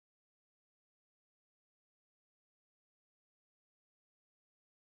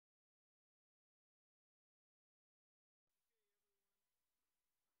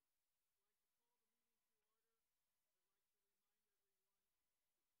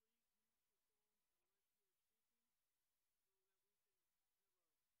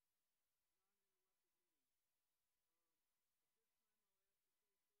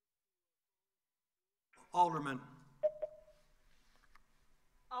Alderman.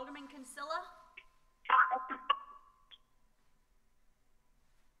 Alderman Kinsella.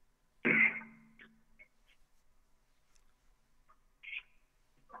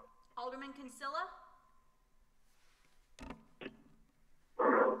 Alderman Kinsella.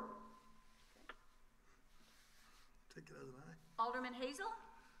 Take it as an aye. Alderman Hazel.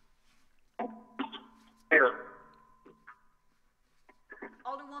 Here.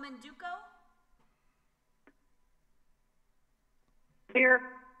 Alderwoman Duco. Here.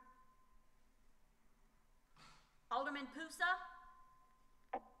 Alderman Pusa.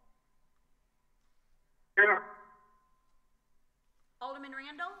 Here. Alderman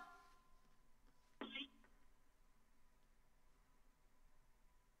Randall.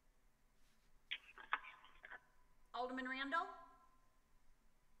 Alderman Randall.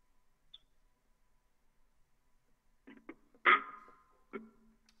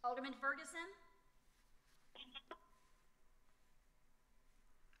 Alderman Ferguson.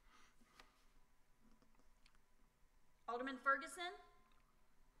 Alderman Ferguson.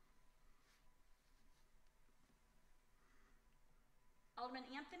 Alderman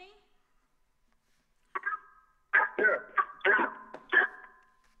Anthony. Here.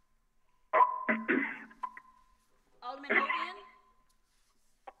 Alderman Ovian.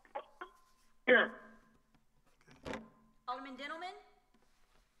 Here. Alderman Dintelman.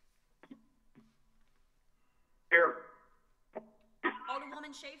 Here.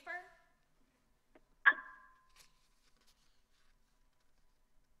 Alderwoman Schaefer.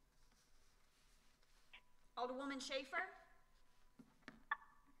 Alderwoman Schaefer.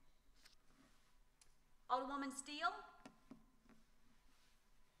 Alderwoman Steele.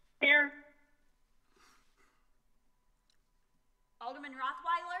 Here. Alderman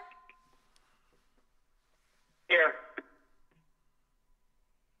Rothweiler. Here.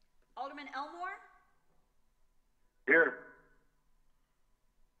 Alderman Elmore. Here.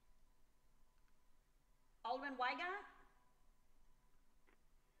 Alderman Weigott.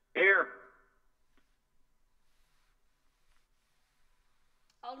 Here.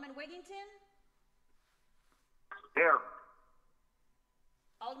 Alderman Wigington. Here.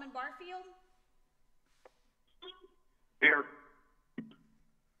 Alderman Barfield. Here.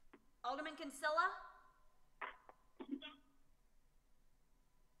 Alderman Kinsella.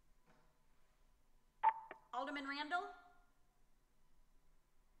 Alderman Randall.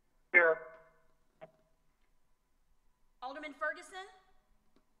 Here. Alderman Ferguson.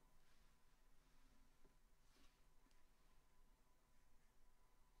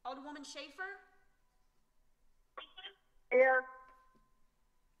 Alderwoman Schaefer. Here.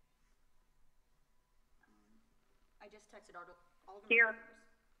 I just texted Alderman. Here.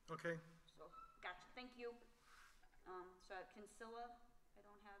 Okay. So, gotcha, thank you. So I have Kinsella, I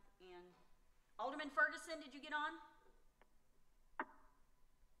don't have, and Alderman Ferguson, did you get on?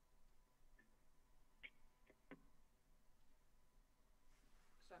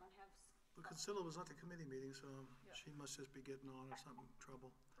 So I don't have, Well, Consilla was at the committee meeting, so she must just be getting on or something,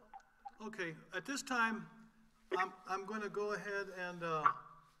 trouble. Okay, at this time, I'm going to go ahead and,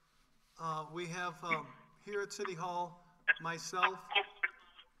 we have, here at City Hall, myself,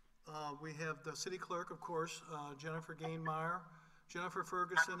 we have the city clerk, of course, Jennifer Gainmeyer. Jennifer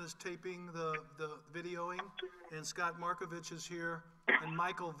Ferguson is taping the videoing, and Scott Markovich is here, and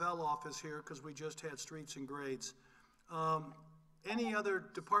Michael Veloff is here, because we just had streets and grades. Any other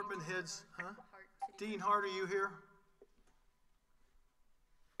department heads, huh? Dean Hart, are you here?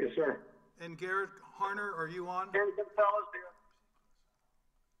 Yes, sir. And Garrett Harner, are you on? Here, the fellas here.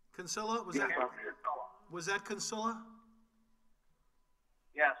 Consilla, was that Consilla?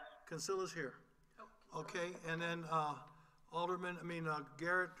 Yes. Consilla's here. Okay, and then,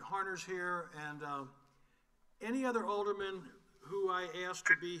 Garrett Harner's here, and, any other aldermen who I asked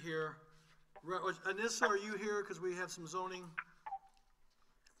to be here? Anissa, are you here, because we have some zoning?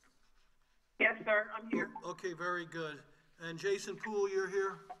 Yes, sir, I'm here. Okay, very good. And Jason Poole, you're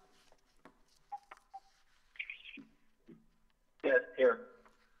here? Yes, here.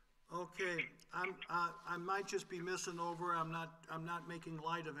 Okay, I might just be missing over, I'm not making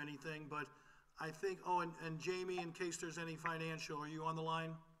light of anything, but I think, and Jamie, in case there's any financial, are you on the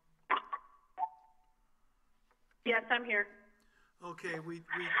line? Yes, I'm here. Okay,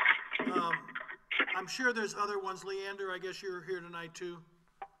 I'm sure there's other ones. Leander, I guess you're here tonight too?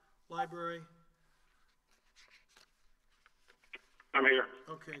 Library? I'm here.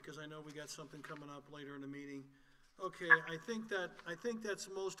 Okay, because I know we got something coming up later in the meeting. Okay, I think that's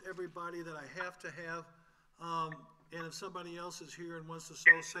most everybody that I have to have. And if somebody else is here and wants to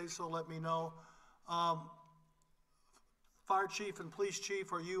say so, let me know. fire chief and police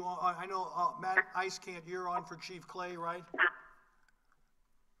chief, are you on, I know, Matt Icecant, you're on for Chief Clay, right?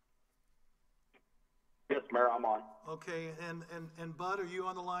 Yes, Mayor, I'm on. Okay, and Bud, are you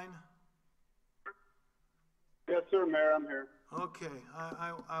on the line? Yes, sir, Mayor, I'm here. Okay,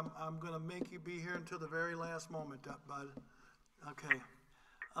 I'm gonna make you be here until the very last moment, Bud. Okay.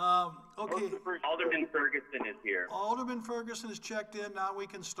 Okay, Alderman Ferguson is here. Alderman Ferguson is checked in, now we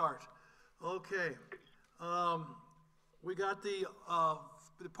can start. Okay, we got the,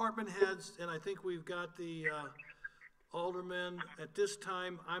 department heads, and I think we've got the, aldermen. At this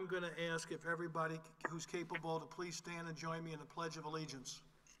time, I'm gonna ask if everybody who's capable to please stand and join me in the Pledge of Allegiance.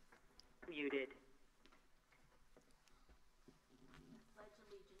 Muted. Pledge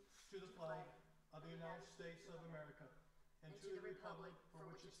allegiance To the flag of the United States of America, and to the republic for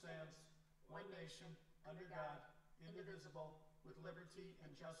which it stands, one nation, under God, indivisible, with liberty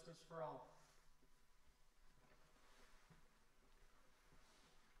and justice for all.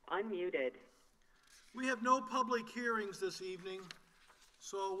 Unmuted. We have no public hearings this evening,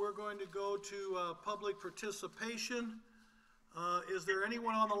 so we're going to go to public participation. Is there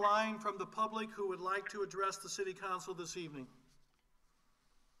anyone on the line from the public who would like to address the city council this evening?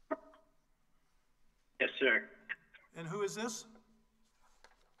 Yes, sir. And who is this?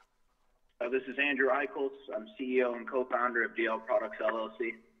 This is Andrew Eichholz. I'm CEO and co-founder of DL Products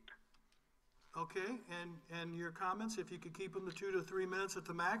LLC. Okay, and your comments, if you could keep them to 2 to 3 minutes at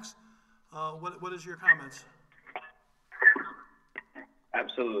the max. What is your comments?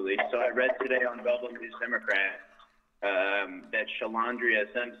 Absolutely. So I read today on Belleville News Democrat that Shalandria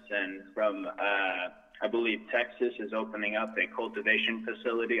Simpson from, I believe, Texas is opening up a cultivation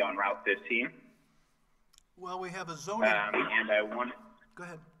facility on Route 15. Well, we have a zoning. And I want. Go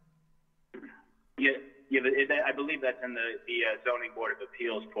ahead. Yeah, I believe that's in the zoning board of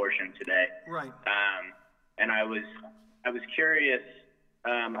appeals portion today. Right. And I was curious.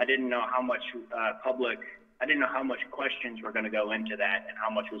 I didn't know how much I didn't know how much questions were going to go into that and how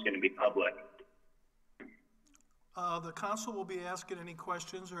much was going to be public. The council will be asking any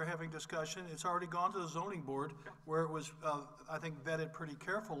questions or having discussion. It's already gone to the zoning board where it was, I think, vetted pretty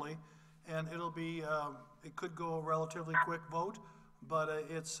carefully, and it'll be, it could go a relatively quick vote, but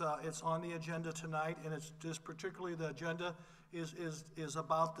it's on the agenda tonight, and it's just particularly the agenda is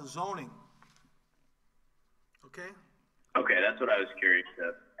about the zoning. Okay? Okay, that's what I was curious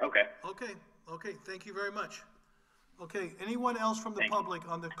of. Okay. Okay, thank you very much. Okay, anyone else from the public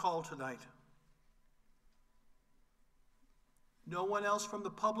on the call tonight? No one else from the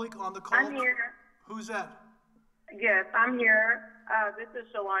public on the call? I'm here. Who's that? Yes, I'm here. This is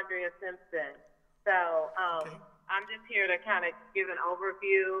Shalandria Simpson. So, Okay. I'm just here to kind of give an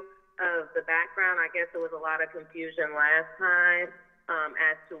overview of the background. I guess there was a lot of confusion last time,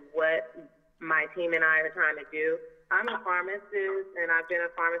 as to what my team and I are trying to do. I'm a pharmacist, and I've been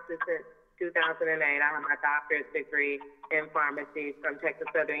a pharmacist since 2008. I have my doctorate degree in pharmacy from Texas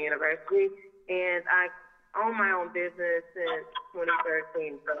Southern University, and I own my own business since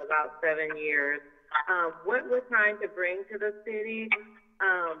 2013, so about 7 years. What we're trying to bring to the city,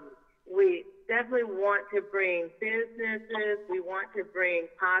 we definitely want to bring businesses. We want to bring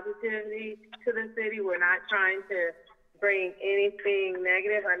positivity to the city. We're not trying to bring anything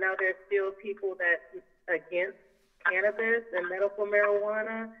negative. I know there's still people that's against cannabis and medical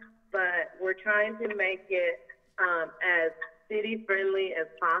marijuana, but we're trying to make it as city friendly as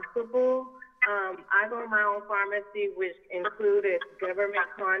possible. I own my own pharmacy, which included government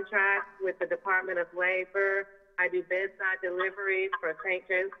contracts with the Department of Labor. I do bedside deliveries for St.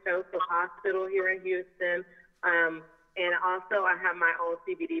 Joseph Hospital here in Houston. And also I have my own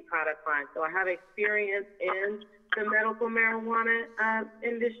CBD product line. So I have experience in the medical marijuana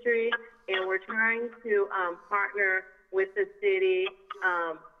industry, and we're trying to partner with the city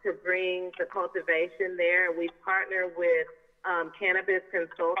to bring the cultivation there. We partner with cannabis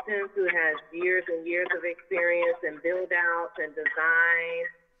consultants who has years and years of experience in build outs and design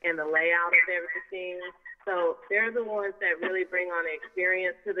and the layout of everything. So they're the ones that really bring on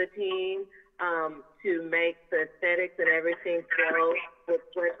experience to the team to make the aesthetics and everything flow with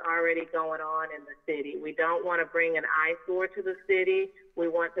what's already going on in the city. We don't want to bring an eyesore to the city. We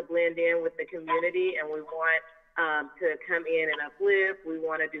want to blend in with the community, and we want to come in and uplift. We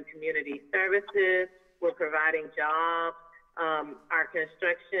want to do community services. We're providing jobs. Our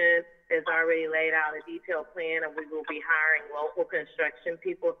construction has already laid out a detailed plan, and we will be hiring local construction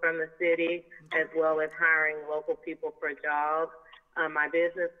people from the city, as well as hiring local people for jobs. My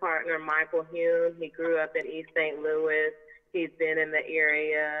business partner, Michael Hune, he grew up in East St. Louis. He's been in the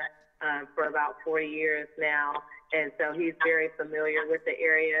area for about 40 years now, and so he's very familiar with the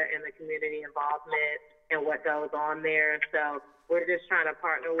area and the community involvement. and what goes on there. So we're just trying to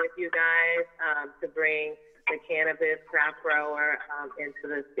partner with you guys, to bring the cannabis craft grower, into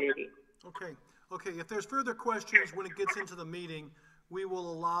the city. Okay, okay, if there's further questions when it gets into the meeting, we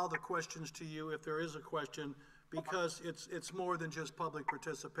will allow the questions to you if there is a question, because it's more than just public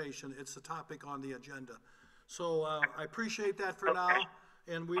participation, it's the topic on the agenda. So, I appreciate that for now,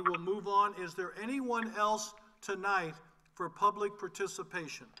 and we will move on. Is there anyone else tonight for public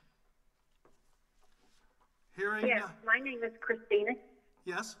participation? Hearing, Yes, my name is Christina.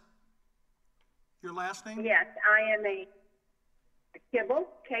 yes? Your last name? Yes, I am a Kibble,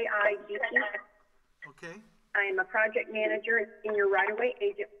 K-I-B-B. Okay, I am a project manager and senior right-of-way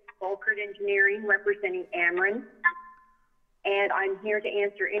agent for Volkert Engineering representing Ameren. And I'm here to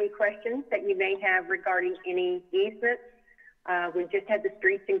answer any questions that you may have regarding any easements. We just had the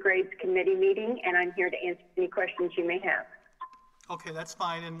Streets and Grades Committee meeting, and I'm here to answer any questions you may have. okay, that's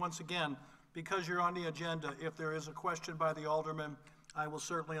fine, and once again, because you're on the agenda, if there is a question by the alderman, I will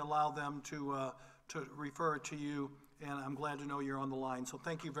certainly allow them to refer it to you, and I'm glad to know you're on the line, so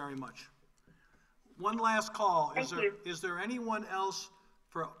thank you very much. One last call. Thank you. Is there anyone else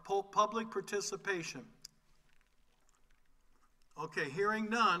for public participation? Okay, hearing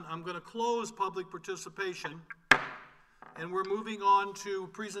none, I'm going to close public participation, and we're moving on to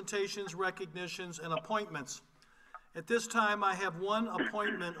presentations, recognitions, and appointments. At this time, I have one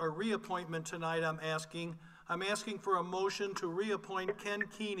appointment or reappointment tonight I'm asking. I'm asking for a motion to reappoint Ken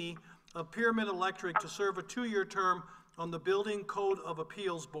Keeney of Pyramid Electric to serve a 2-year term on the Building Code of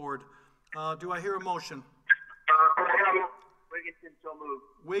Appeals Board. Do I hear a motion? Wigginton, so moved.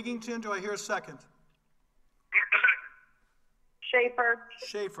 Wigington, do I hear a second? Schaefer,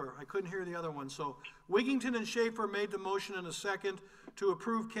 Schaefer, I couldn't hear the other one, so Wigington and Schaefer made the motion in a second to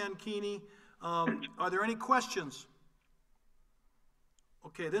approve Ken Keeney. Are there any questions?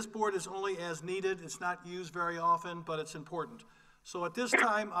 Okay, this board is only as needed, it's not used very often, but it's important. So at this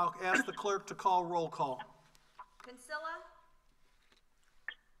time, I'll ask the clerk to call roll call. Consilla,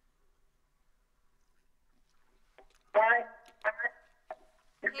 aye.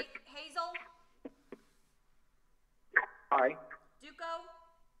 Hazel, Aye. Duco,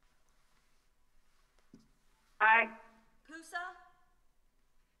 Aye. Pusa,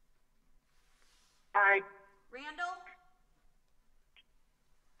 Aye. Randall,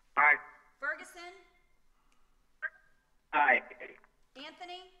 Aye. Ferguson, Aye.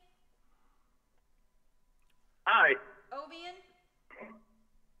 Anthony, Aye. Ovian,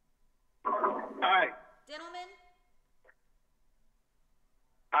 Aye. Dintelman,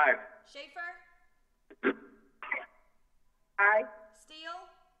 Aye. Schaefer, Aye. Steele,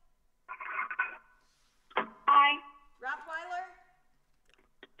 Aye. Rothweiler,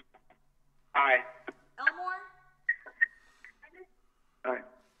 Aye. Elmore, Aye.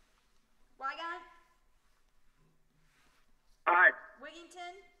 Wygant, Aye.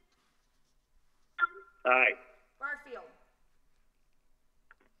 Wigington, Aye. Barfield.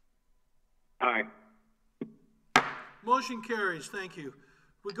 Aye. Motion carries, thank you.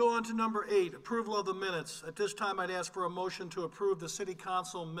 We go on to number 8, approval of the minutes. At this time, I'd ask for a motion to approve the city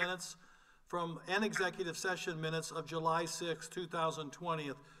council minutes from an executive session minutes of July 6,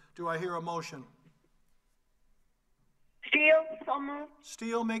 2020. Do I hear a motion? Steele, so moved.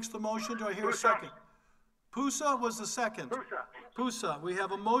 Steele makes the motion, do I hear a second? Pusa was the second. Pusa. We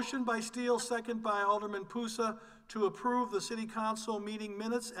have a motion by Steele, second by Alderman Pusa, to approve the city council meeting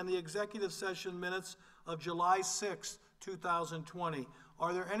minutes and the executive session minutes of July 6, 2020.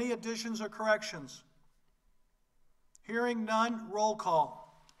 Are there any additions or corrections? Hearing none, roll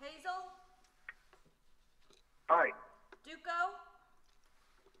call. Hazel, Aye. Duco,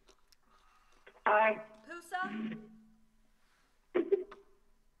 Aye. Pusa,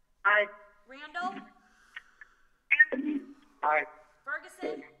 Aye. Randall, Aye.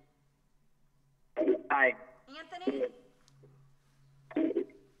 Ferguson, Aye. Anthony,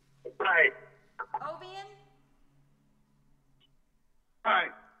 Aye. Ovian, Aye.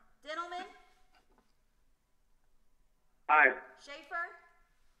 Dintelman, Aye. Schaefer,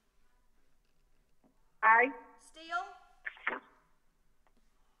 Aye. Steele,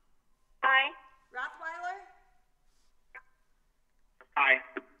 Aye. Rothweiler, Aye.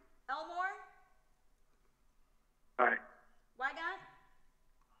 Elmore, Aye. Wygant,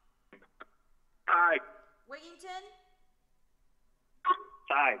 Aye. Wigington,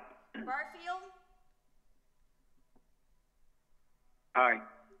 Aye. Barfield, Aye.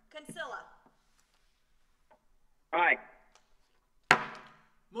 Consilla. Aye.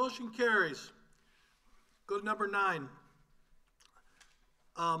 Motion carries. Go to number 9.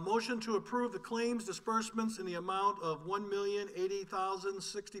 Motion to approve the claims disbursements in the amount of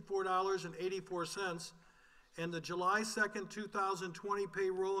 $1,080,064.84 and the July 2nd, 2020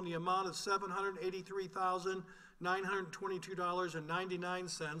 payroll in the amount of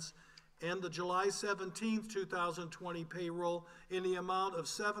 $783,922.99, and the July 17th, 2020 payroll in the amount of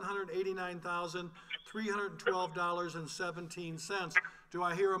 $789,312.17. Do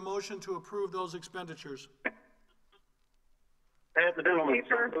I hear a motion to approve those expenditures? Pat Diddleman.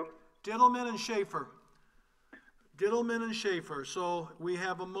 Diddleman and Schaefer. Diddleman and Schaefer. So we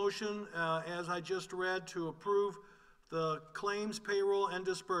have a motion, as I just read, to approve the claims, payroll, and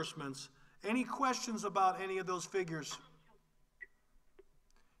disbursements. Any questions about any of those figures?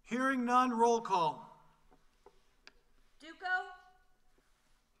 Hearing none, roll call. Duco?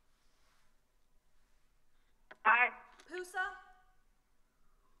 Aye. Pusa?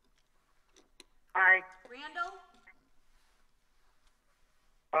 Aye. Randall?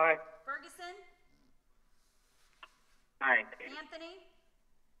 Aye. Ferguson? Aye. Anthony?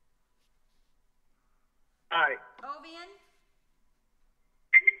 Aye. Ovian?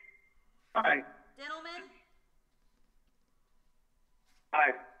 Aye. Dintelman?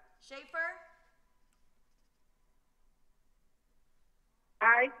 Aye. Schaefer?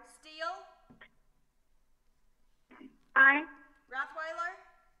 Aye. Steele? Aye. Rothweiler?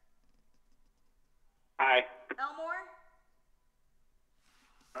 Aye. Elmore?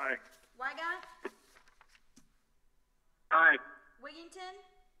 Aye. Wygant? Aye. Wigington?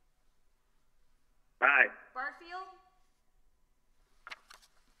 Aye. Barfield?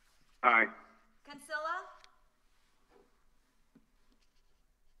 Aye. Consilla?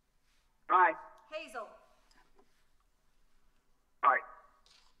 Aye. Hazel? Aye.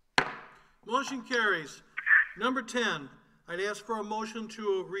 Motion carries. Number 10, I'd ask for a motion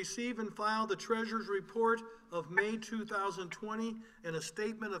to receive and file the treasurer's report of May 2020 and a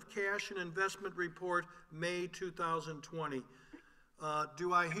statement of cash and investment report, May 2020.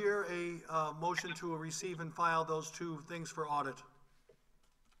 Do I hear a motion to receive and file those two things for audit?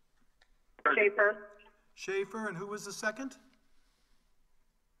 Schaefer. Schaefer, and who was the second?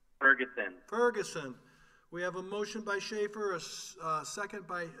 Ferguson. Ferguson. We have a motion by Schaefer, a second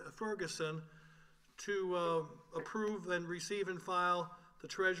by Ferguson, to approve and receive and file the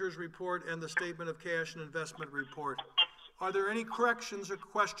treasurer's report and the statement of cash and investment report. Are there any corrections or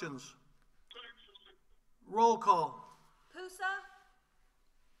questions? Roll call. Pusa?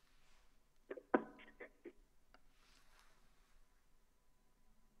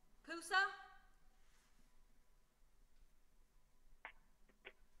 Pusa?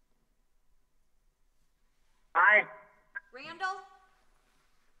 Aye. Randall?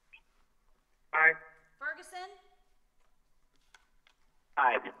 Aye. Ferguson?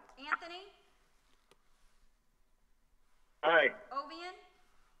 Aye. Anthony? Aye. Ovian?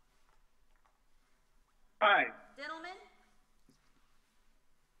 Aye. Dintelman?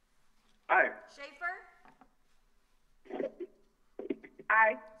 Aye. Schaefer?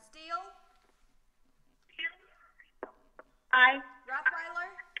 Aye. Steele? Aye. Rothweiler?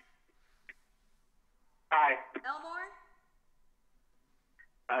 Aye. Elmore?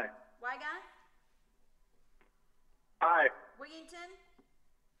 Aye. Wygant? Aye. Wigington?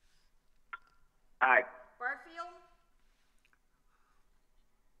 Aye. Barfield?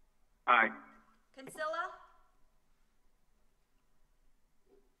 Aye. Consilla?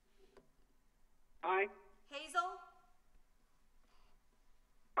 Aye. Hazel?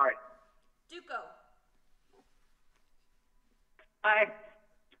 Aye. Duco? Aye.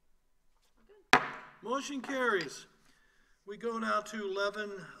 Motion carries. We go now to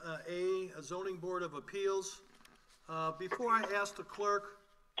 11A, Zoning Board of Appeals. Before I ask the clerk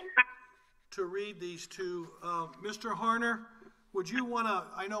to read these two, Mr. Harner, would you want to,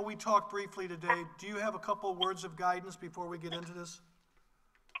 I know we talked briefly today, do you have a couple words of guidance before we get into this?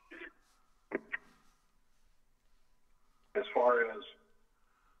 As far as,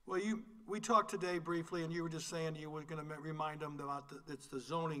 Well, we talked today briefly, and you were just saying you were going to remind them about it's the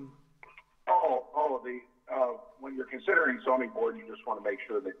zoning. when you're considering zoning board, you just want to make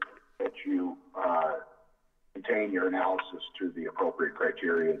sure that you, contain your analysis to the appropriate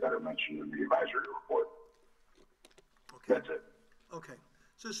criteria that are mentioned in the advisory report. Okay. That's it. Okay,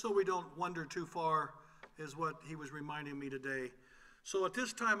 just so we don't wander too far is what he was reminding me today. So at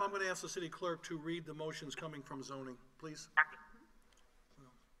this time, I'm going to ask the city clerk to read the motions coming from zoning, please.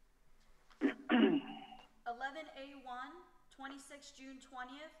 11A1, 26 June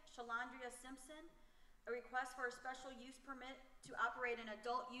 20th, Shalandria Simpson, a request for a special use permit to operate an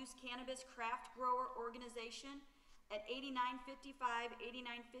adult use cannabis craft grower organization at 8955,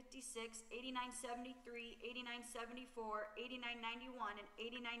 8956, 8973, 8974, 8991, and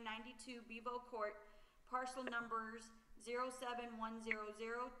 8992 Bevo Court, parcel numbers 07100202001.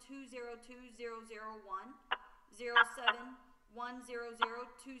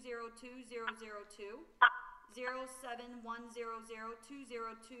 0710020202,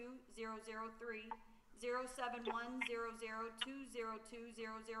 0710020203,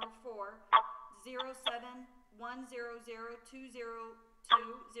 0710020204,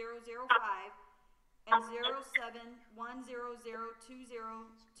 0710020205, and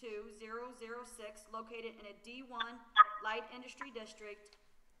 0710020206, located in a D1 Light Industry District,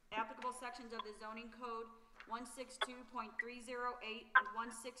 applicable sections of the zoning code 162.308 and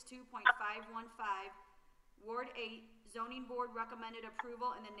 162.515, Ward 8, zoning board recommended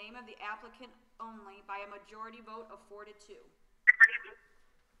approval in the name of the applicant only by a majority vote of 4 to 2.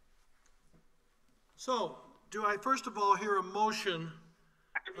 So, do I first of all hear a motion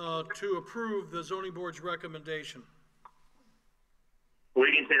to approve the zoning board's recommendation?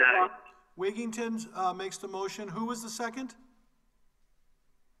 Wiggington, aye. Wiggington makes the motion. Who was the second?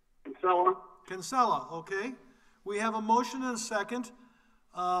 Kinsella. Kinsella, okay. We have a motion and a second.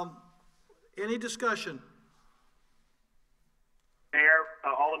 Any discussion? Mayor,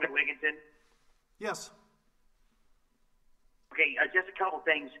 Alderman Wiggington. Yes. Okay, just a couple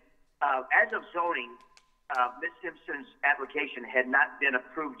things. As of zoning, Ms. Simpson's application had not been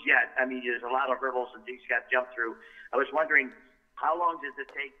approved yet. I mean, there's a lot of hurdles and things got jumped through. I was wondering, how long does it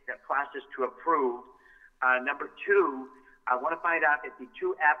take that process to approve? Number two, I want to find out if the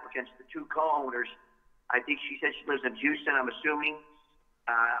two applicants, the two co-owners, I think she said she lives in Houston, I'm assuming,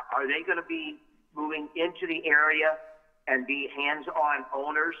 are they going to be moving into the area and be hands-on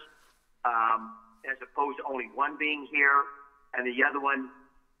owners, as opposed to only one being here and the other one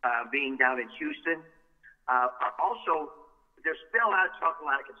being down in Houston? Also, there's been a lot of talk, a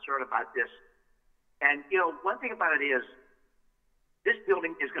lot of concern about this. And, you know, one thing about it is, this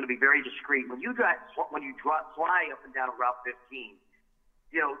building is going to be very discreet. When you fly up and down Route 15,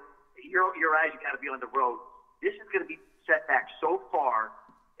 you know, your eyes have got to be on the road. This is going to be set back so far.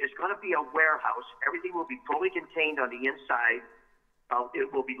 It's going to be a warehouse. Everything will be fully contained on the inside.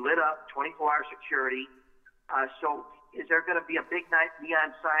 It will be lit up, 24-hour security. So is there going to be a big neon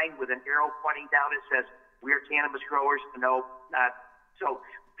sign with an arrow pointing down that says, "We're cannabis growers"? No, not. So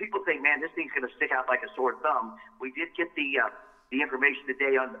people think, man, this thing's going to stick out like a sore thumb. We did get the information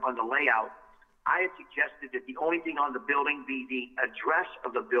today on the layout. I had suggested that the only thing on the building be the address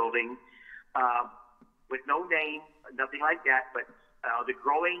of the building, with no name, nothing like that, but the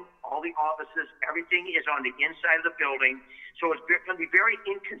growing, all the offices, everything is on the inside of the building, so it's going to be very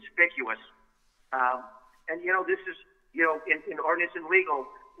inconspicuous. And, you know, this is, you know, in ordinance and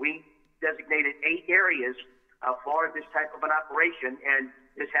legal, we designated 8 areas for this type of an operation, and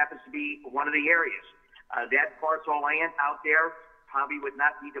this happens to be one of the areas. That parcel of land out there probably would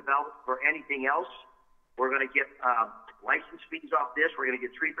not be developed for anything else. We're going to get license fees off this. We're going to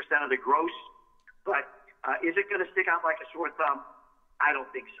get 3% of the gross. But is it going to stick out like a sore thumb? I don't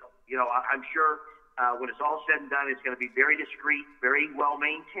think so. You know, I'm sure when it's all said and done, it's going to be very discreet, very well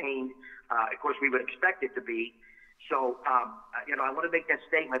maintained. Of course, we would expect it to be. So, you know, I want to make that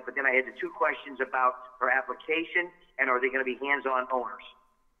statement, but then I had the 2 questions about her application and are they going to be hands-on owners?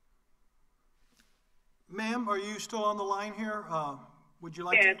 Ma'am, are you still on the line here? Would you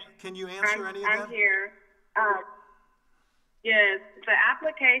like Yes. to, can you answer any of that? I'm here. Yes, the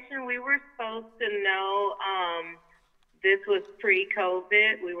application, we were supposed to know, this was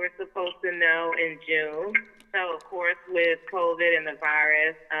pre-COVID. We were supposed to know in June. So, of course, with COVID and the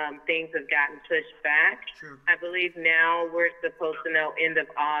virus, things have gotten pushed back. Sure. I believe now we're supposed to know end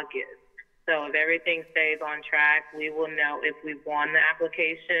of August. So if everything stays on track, we will know if we've won the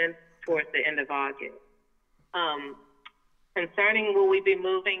application towards the end of August. Concerning will we be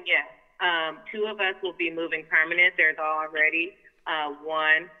moving? Yes. 2 of us will be moving permanent. There's already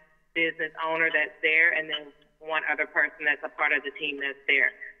one business owner that's there, and then one other person that's a part of the team that's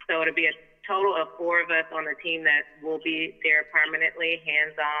there. So it'll be a total of 4 of us on the team that will be there permanently,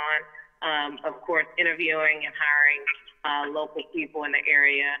 hands-on, of course, interviewing and hiring local people in the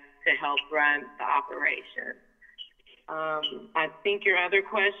area to help run the operation. I think your other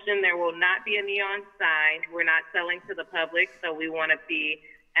question, there will not be a neon sign. We're not selling to the public, so we want to be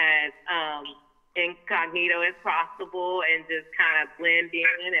as incognito as possible and just kind of blend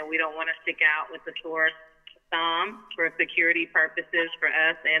in, and we don't want to stick out with the sore thumb for security purposes for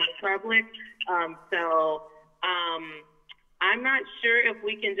us and the public. I'm not sure if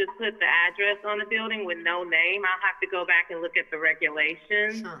we can just put the address on the building with no name. I'll have to go back and look at the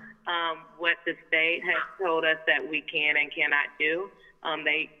regulations. Sure. What the state has told us that we can and cannot do.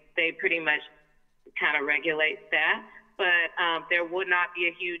 They pretty much kind of regulate that. But there would not be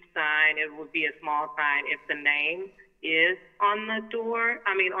a huge sign. It would be a small sign if the name is on the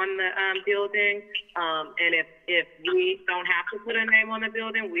building. And if we don't have to put a name on the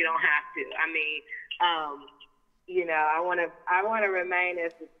building, we don't have to. I want to remain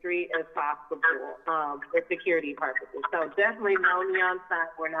as discreet as possible for security purposes. So definitely no neon sign.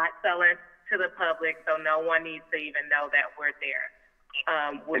 We're not selling to the public, so no one needs to even know that we're there.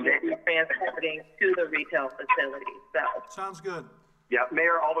 We'll just be transporting to the retail facility. So Sounds good. Yeah,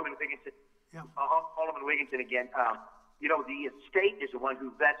 Mayor, Alderman Wigginton. Yeah. Alderman Wigginton again. The state is the one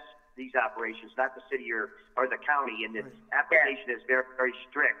who vets these operations, not the city or the county, and this application is very, very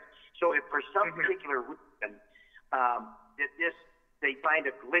strict. So if for some particular reason they find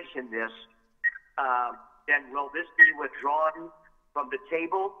a glitch in this, then will this be withdrawn from the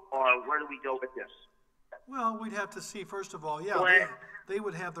table, or where do we go with this? Well, we'd have to see, first of all, they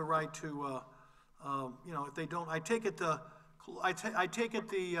would have the right to, if they don't, I take it the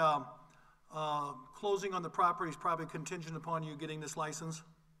closing on the property is probably contingent upon you getting this license?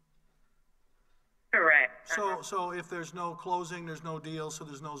 correct. So if there's no closing, there's no deal, so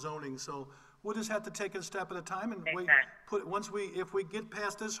there's no zoning, so we'll just have to take it a step at a time and wait, if we get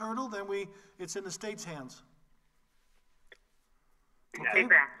past this hurdle, then it's in the state's hands. Okay?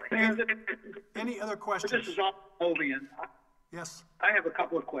 Exactly. Any other questions? This is Ovian. Yes. I have a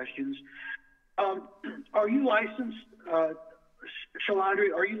couple of questions. Are you licensed,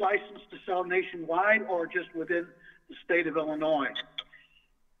 Shalandria, are you licensed to sell nationwide or just within the state of Illinois?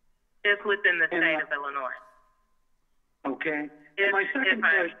 Just within the state of Illinois. Okay. My second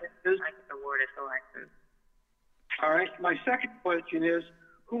question is, I get awarded the license. all right, my second question is,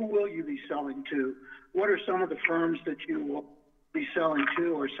 who will you be selling to? What are some of the firms that you will be selling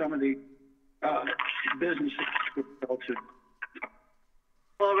to, or some of the businesses you will sell to?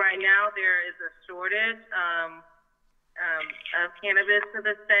 Well, right now there is a shortage of cannabis to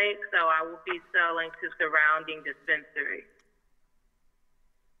the state, so I will be selling to surrounding dispensaries.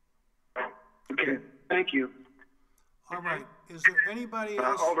 Okay, thank you. All right. Is there anybody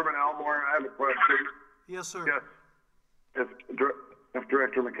else? Alderman Elmore, I have a question. Yes, sir. Yes. If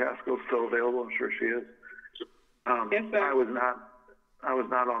Director McCaskill is still available, I'm sure she is. Yes, sir. I was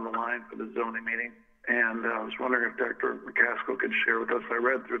not on the line for the zoning meeting, and I was wondering if Director McCaskill could share with us. I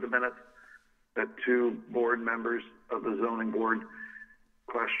read through the minutes that 2 board members of the zoning board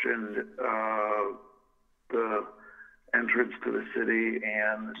questioned the entrance to the city,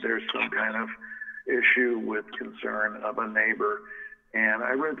 and there's some kind of issue with concern of a neighbor. And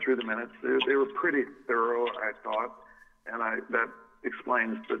I read through the minutes. They were pretty thorough, I thought, and that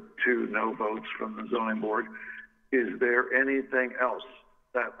explains the 2 no votes from the zoning board. Is there anything else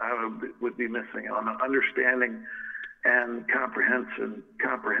that I would be missing on the understanding and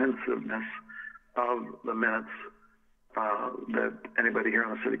comprehensiveness of the minutes that anybody here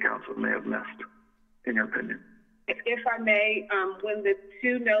on the city council may have missed, in your opinion? If I may, when the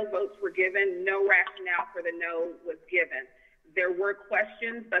 2 no votes were given, no rationale for the no was given. There were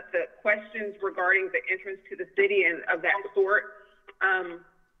questions, but the questions regarding the entrance to the city and of that sort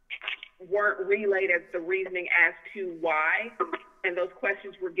weren't relayed as the reasoning as to why. And those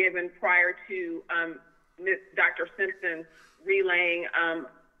questions were given prior to Dr. Simpson relaying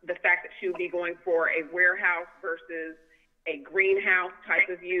the fact that she would be going for a warehouse versus a greenhouse type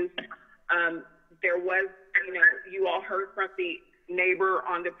of use. There was, you all heard from the neighbor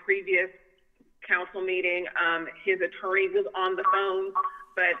on the previous council meeting. His attorney was on the phone,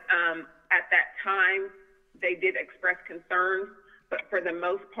 but at that time, they did express concerns. But for the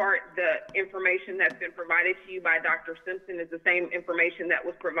most part, the information that's been provided to you by Dr. Simpson is the same information that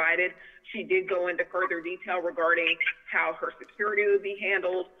was provided. She did go into further detail regarding how her security would be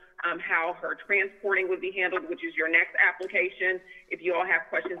handled, how her transporting would be handled, which is your next application. If you all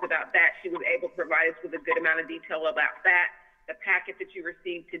have questions about that, she was able to provide us with a good amount of detail about that. The packet that you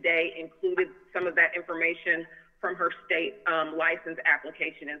received today included some of that information from her state license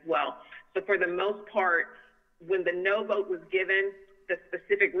application as well. So for the most part, when the no vote was given, the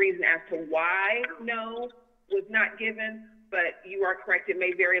specific reason as to why no was not given, but you are correct, it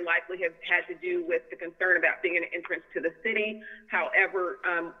may very likely have had to do with the concern about being an entrance to the city. However,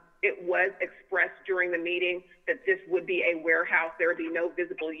 it was expressed during the meeting that this would be a warehouse, there would be no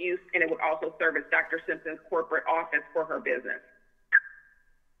visible use, and it would also serve as Dr. Simpson's corporate office for her business.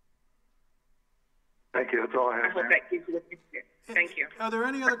 Thank you. That's all I have. I hope that gives you the picture. Thank you. Are there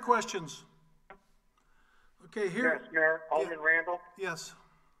any other questions? Okay, here. Yes, Mayor. Alderman Randall. Yes.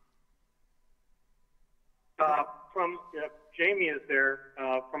 If Jamie is there,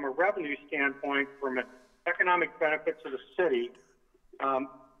 from a revenue standpoint, from an economic benefit to the city,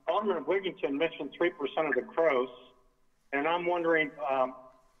 Alderman Wigginton mentioned 3% of the gross, and I'm wondering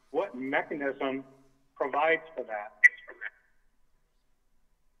what mechanism provides for that.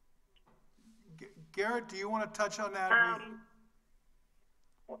 Garrett, do you want to touch on that?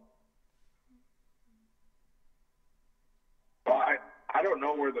 Well, I don't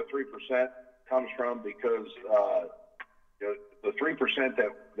know where the 3% comes from because, you know, the 3%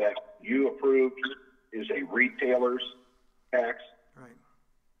 that you approved is a retailer's tax. Right.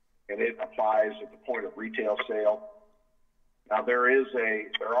 And it applies at the point of retail sale. Now there are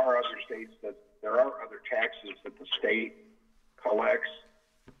other taxes that the state collects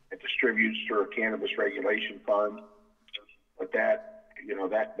and distributes through a cannabis regulation fund, but that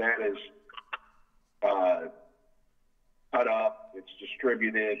is cut up. It's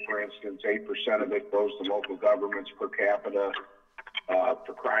distributed. For instance, 8% of it goes to local governments per capita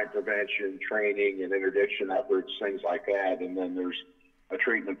for crime prevention, training, and interdiction efforts, things like that. And then there's a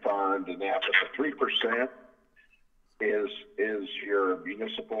treatment fund and that. But the 3% is your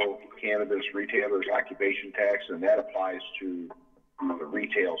municipal cannabis retailer's occupation tax, and that applies to the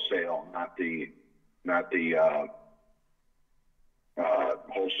retail sale, not the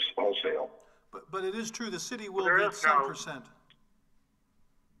wholesale. But it is true, the city will get some percent.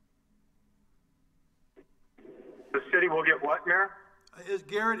 The city will get what, Mayor?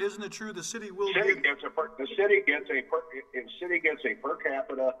 Garrett, isn't it true the city will The city gets a per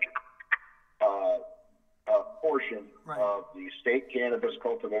capita portion of the state cannabis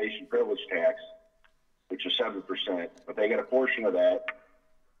cultivation privilege tax, which is 7%, but they get a portion of that,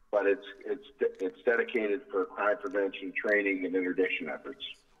 but it's dedicated for crime prevention, training, and interdiction efforts.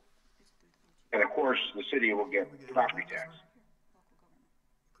 And of course, the city will get property tax.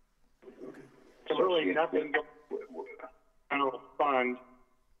 So really nothing general fund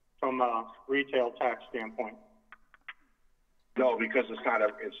from a retail tax standpoint. No, because it's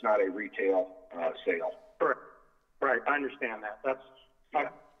not a retail sale. Correct. Right, I understand that.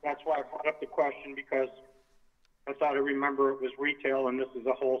 That's why I brought up the question, because I thought I remember it was retail and this is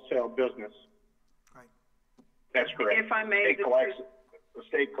a wholesale business. Right. That's correct. If I may, The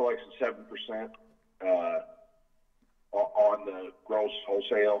state collects 7% on the gross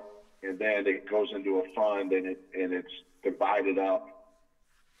wholesale, and then it goes into a fund, and it's divided up,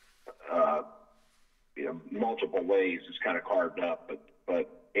 multiple ways. It's kind of carved up, but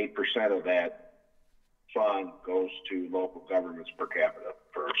 8% of that fund goes to local governments per capita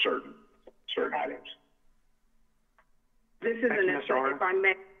for certain items. this isn't necessarily, if I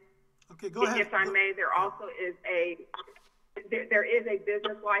may. Okay, go ahead. If I may, there also is there is a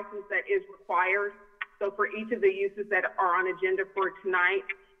business license that is required. So for each of the uses that are on agenda for tonight,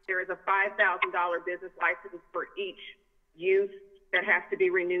 there is a $5,000 business license for each use that has to be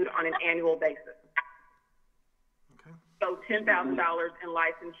renewed on an annual basis. Okay. So $10,000 in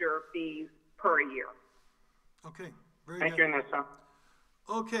licensure fees per year. Okay, very Thank good. you, Nessa.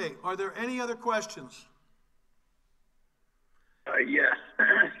 Okay, are there any other questions? Yes.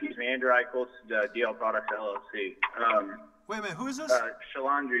 Excuse me, Andrew Eichholz, DL Products LLC. Wait a minute, who is this?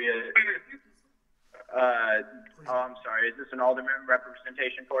 Shalandria. I'm sorry. Is this an alderman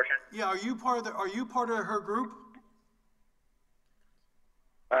representation portion? Yeah, are you part of her group?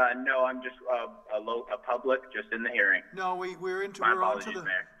 No, I'm just a public, just in the hearing. No, we're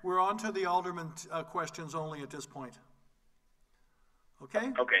on to the alderman questions only at this point.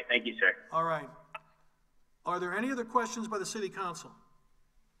 Okay? Okay, thank you, sir. All right. Are there any other questions by the city council?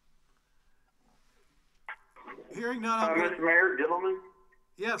 Hearing none. Mr. Mayor, gentlemen.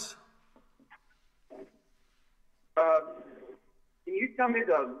 Yes. Can you tell me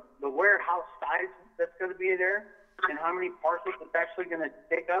the warehouse size that's going to be there, and how many parcels it's actually going to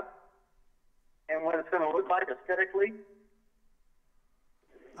take up, and what it's going to look like aesthetically?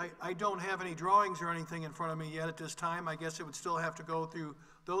 I don't have any drawings or anything in front of me yet at this time. I guess it would still have to go through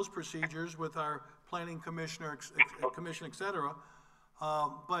those procedures with our planning commissioner, commission, et cetera.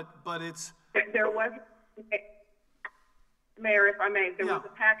 But it's... There was, Mayor, if I may, there was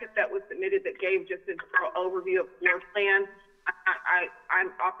a packet that was submitted that gave just an overview of floor plan. I'm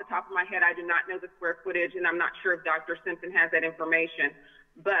off the top of my head, I do not know the square footage, and I'm not sure if Dr. Simpson has that information.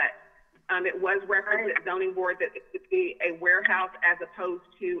 But it was referenced at zoning board that it would be a warehouse as opposed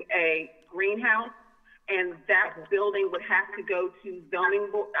to a greenhouse, and that building would have to go to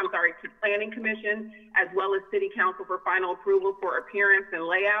to planning commission as well as city council for final approval for appearance and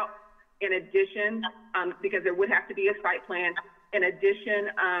layout. In addition, because there would have to be a site plan. In addition,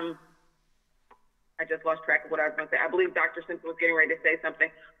 I just lost track of what I was going to say. I believe Dr. Simpson was getting ready to say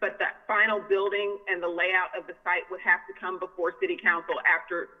something, but the final building and the layout of the site would have to come before city council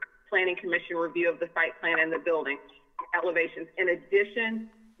after planning commission review of the site plan and the building elevations. In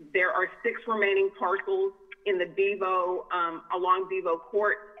addition, there are 6 remaining parcels in the Bevo, along Bevo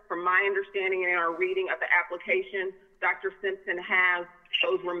Court. From my understanding and our reading of the application, Dr. Simpson has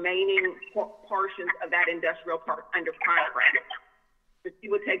those remaining portions of that industrial park under contract. So she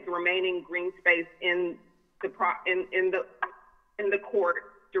would take the remaining green space in the court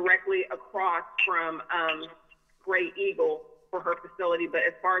directly across from Gray Eagle for her facility. But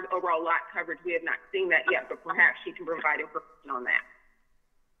as far as overall lot coverage, we have not seen that yet, but perhaps she can provide information on that.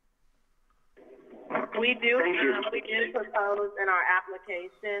 We did propose in our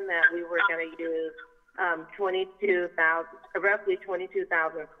application that we were going to use roughly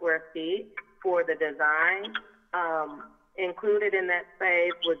 22,000 square feet for the design. Included in that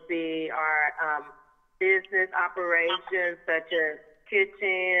space would be our business operations such as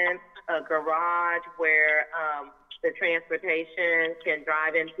kitchen, a garage where the transportation can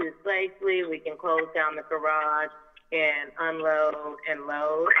drive into safely. We can close down the garage and unload and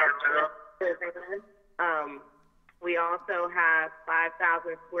load. We also have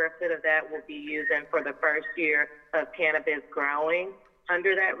 5,000 square foot of that we'll be using for the first year of cannabis growing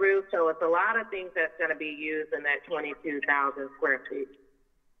under that roof. So it's a lot of things that's going to be used in that 22,000 square feet.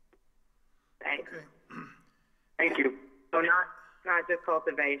 Thanks. Okay. Thank you. So not just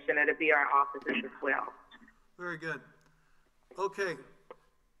cultivation, it'll be our offices as well. Very good. Okay.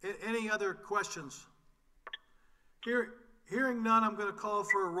 Any other questions? Hearing none, I'm going to call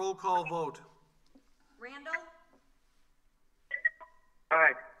for a roll call vote. Randall?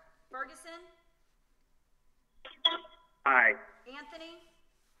 Aye. Ferguson? Aye. Anthony?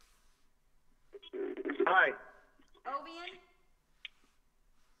 Aye. Ovian?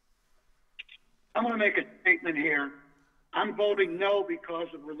 I'm going to make a statement here. I'm voting no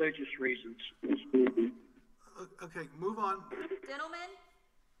because of religious reasons. Okay, move on. Dintelman?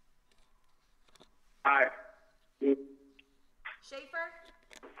 Aye. Schaefer?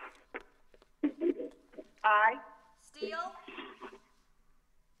 Aye. Steele?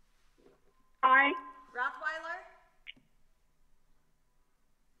 Aye. Rothweiler?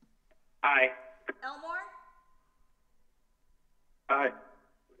 Aye. Elmore? Aye.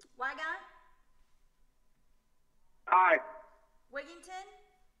 Wygant? Aye. Wigington?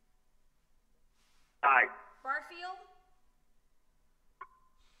 Aye. Barfield?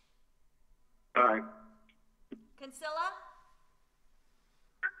 Aye. Kinsella?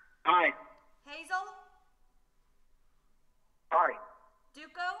 Aye. Hazel? Aye.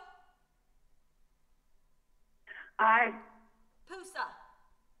 Duco? Aye. Pusa?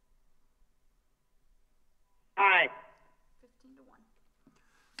 Aye. 15 to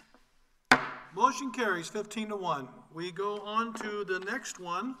 1. Motion carries 15 to 1. We go on to the next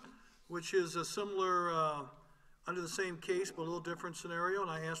one, which is a similar, under the same case, but a little different scenario, and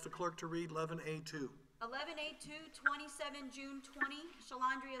I ask the clerk to read 11A2. 11A2, 27 June 20,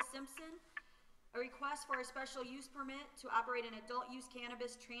 Shalandria Simpson. A request for a special use permit to operate an adult use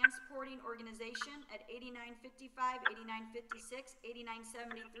cannabis transporting organization at 8955, 8956,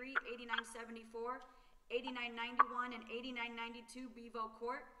 8973, 8974, 8991, and 8992 Bevo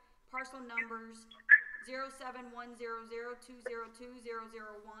Court. Parcel numbers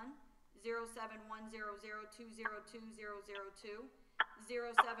 07100202001, 07100202002,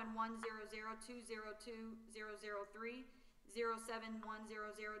 07100202003,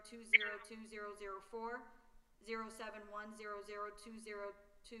 07100202004, 07100202005,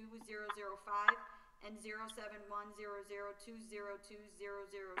 and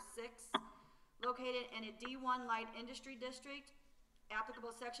 07100202006, located in a D1 Light Industry District,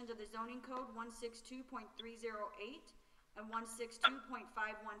 applicable sections of the zoning code 162.308 and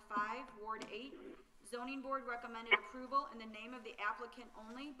 162.515, Ward 8. Zoning Board recommended approval in the name of the applicant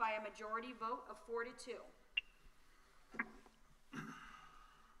only by a majority vote of 4 to 2.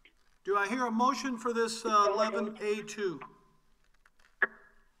 Do I hear a motion for this 11A2?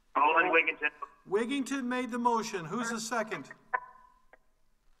 Olin Wigington. Wigington made the motion. Who's the second?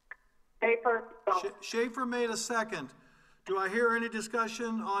 Schaefer. Schaefer made a second. Do I hear any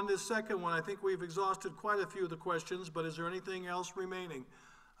discussion on this second one? I think we've exhausted quite a few of the questions, but is there anything else remaining?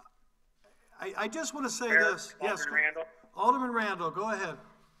 I just want to say this. Yes, Alderman Randall. Alderman Randall, go ahead.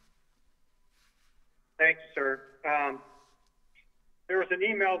 Thank you, sir. There was an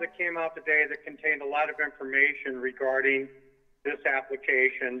email that came out today that contained a lot of information regarding this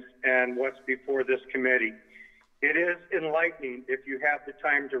application and what's before this committee. It is enlightening. If you have the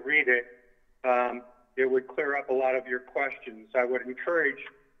time to read it, it would clear up a lot of your questions. I would encourage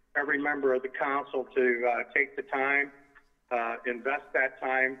every member of the council to take the time, invest that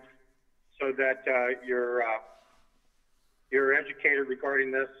time, so that you're educated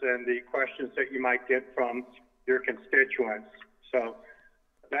regarding this and the questions that you might get from your constituents. So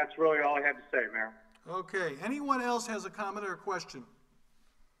that's really all I had to say, Mayor. Okay. Anyone else has a comment or a question?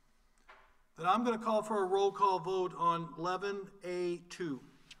 Then I'm gonna call for a roll call vote on 11A2.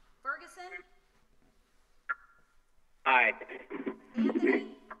 Ferguson, Aye.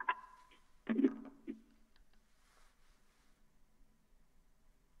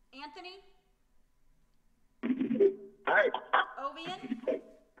 Anthony, Anthony, Aye. Ovian,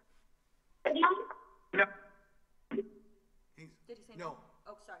 No. did he say no? No.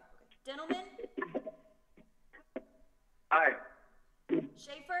 Oh, sorry, okay. Dintelman, Aye.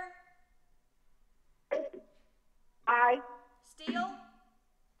 Schaefer, Aye. Steele,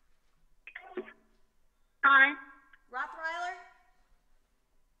 Aye. Rothweiler,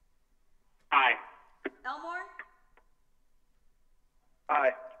 Aye. Elmore,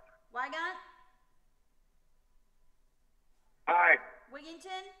 Aye. Wygant, Aye.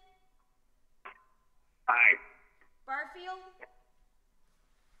 Wigington, Aye. Barfield,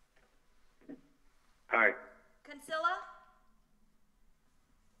 Aye. Consilla,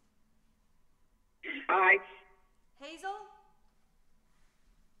 Aye. Hazel,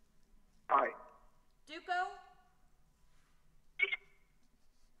 Aye. Duco,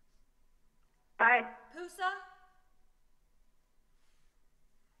 Aye. Pusa,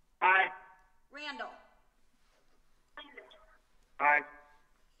 Aye. Randall. Aye.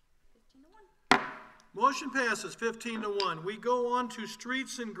 15 to 1. Motion passes 15 to 1. We go on to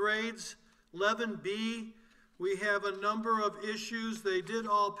streets and grades, 11B. We have a number of issues. They did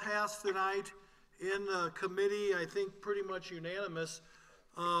all pass tonight in committee, I think pretty much unanimous.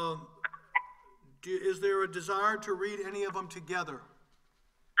 Is there a desire to read any of them together?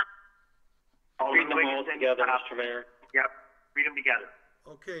 I'll read them all together, Mr. Mayor. Yep, read them together.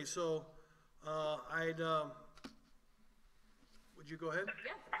 Okay, so would you go ahead?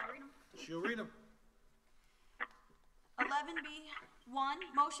 Yeah, I'll read them. She'll read them. 11B1,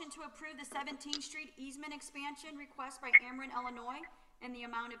 motion to approve the 17th Street easement expansion request by Ameren, Illinois, in the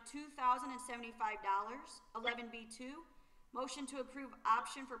amount of $2,075. 11B2, motion to approve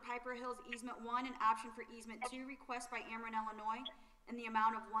option for Piper Hills Easement 1 and option for Easement 2 request by Ameren, Illinois, in the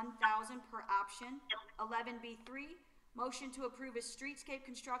amount of $1,000 per option. 11B3, motion to approve a streetscape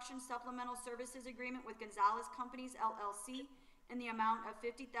construction supplemental services agreement with Gonzalez Companies, LLC, in the amount of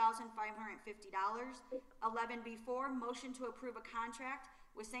 $50,550. 11B4, motion to approve a contract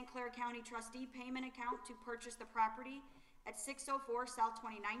with St. Clair County Trustee Payment Account to purchase the property at 604 South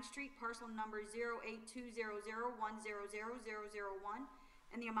 29th Street, parcel number 08200100001,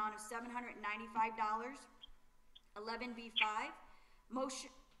 in the amount of $795. 11B5,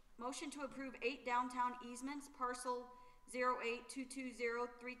 motion to approve 8 downtown easements, parcel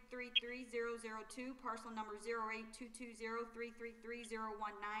 08220333002, parcel number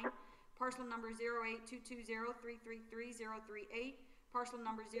 08220333019, parcel number 08220333038, parcel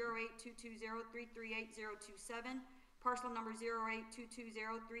number 08220338027, parcel number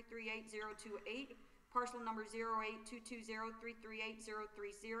 08220338028, parcel number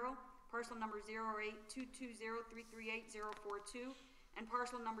 08220338030, parcel number 08220338042, and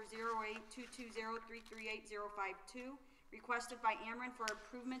parcel number 08220338052, requested by Ameren for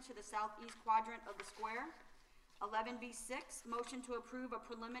improvement to the southeast quadrant of the square. 11B6, motion to approve a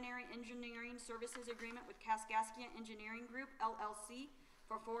preliminary engineering services agreement with Kaskaskia Engineering Group, LLC,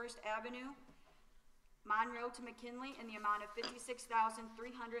 for Forest Avenue, Monroe to McKinley, in the amount of $56,384.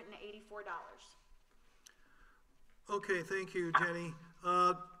 Okay, thank you, Jenny.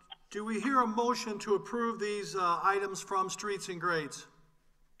 Do we hear a motion to approve these items from streets and grades?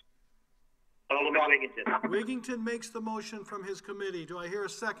 Alderman Wigington. Wigington makes the motion from his committee. Do I hear a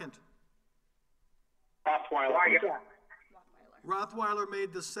second? Rothweiler. Rothweiler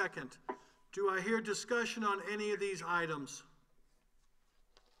made the second. Do I hear discussion on any of these items?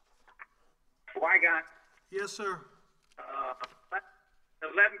 Wygant. Yes, sir. 11B6.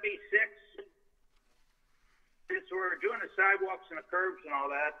 Since we're doing the sidewalks and the curbs and all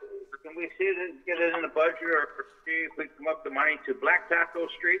that, can we see it, get it in the budget, or see if we can come up with the money to blacktop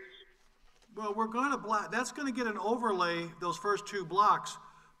those streets? Well, we're going to that's going to get an overlay, those first 2 blocks,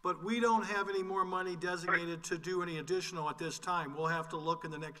 but we don't have any more money designated to do any additional at this time. We'll have to look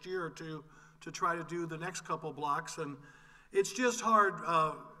in the next year or two to try to do the next couple blocks, and it's just hard,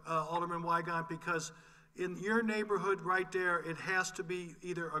 Alderman Wygant, because in your neighborhood right there, it has to be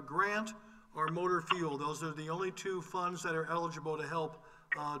either a grant or motor fuel. Those are the only 2 funds that are eligible to help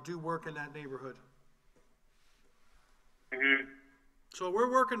do work in that neighborhood. Mm-hmm. So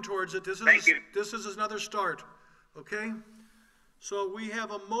we're working towards it. Thank you. This is another start, okay? So we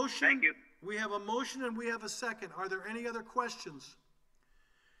have a motion. Thank you. We have a motion and we have a second. Are there any other questions?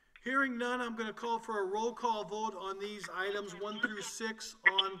 Hearing none, I'm going to call for a roll call vote on these items 1 through 6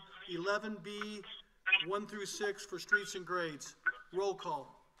 on 11B 1 through 6 for streets and grades. Roll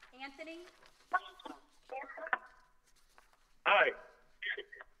call. Anthony, Aye.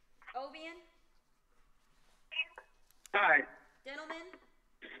 Ovian, Aye. Dintelman,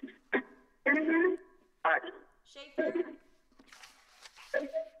 Aye. Schaefer,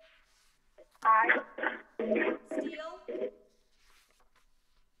 Aye. Steele,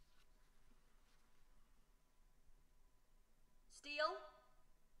 Steele,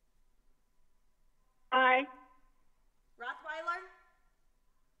 Aye. Rothweiler,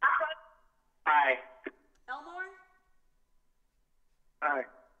 Aye. Elmore, Aye.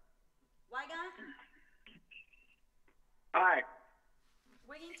 Wygant, Aye.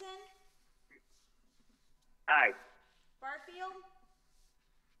 Wiggington, Aye. Barfield,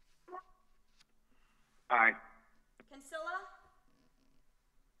 Aye. Kinsella,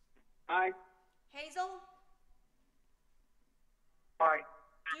 Aye. Hazel, Aye.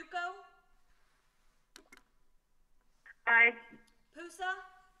 Duco, Aye. Pusa,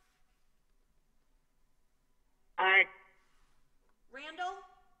 Aye. Randall,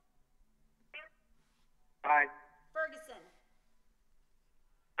 Aye. Ferguson.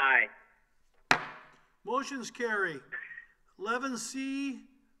 Aye. Motion's carry. 11C,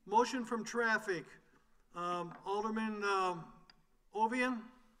 motion from traffic. Alderman, Ovian?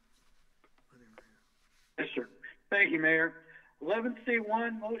 Yes, sir. Thank you, Mayor.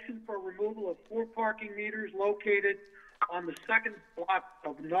 11C1, motion for removal of 4 parking meters located on the second block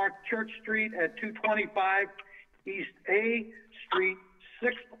of North Church Street at 225 East A Street,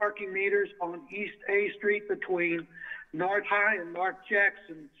 6 parking meters on East A Street between North High and North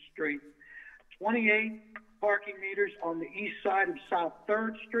Jackson Street, 28 parking meters on the east side of South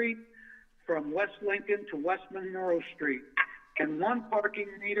 3rd Street from West Lincoln to West Monroe Street, and 1 parking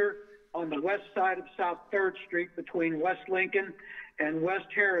meter on the west side of South 3rd Street between West Lincoln and West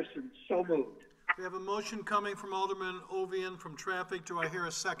Harrison. So moved. We have a motion coming from Alderman Ovian from traffic. Do I hear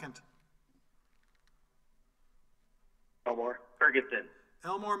a second? Elmore. Ferguson.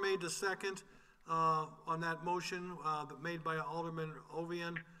 Elmore made the second on that motion made by Alderman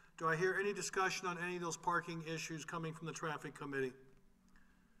Ovian. Do I hear any discussion on any of those parking issues coming from the Traffic Committee?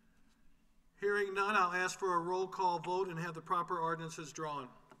 Hearing none, I'll ask for a roll call vote and have the proper ordinances drawn.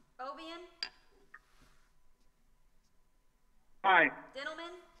 Ovian, Aye.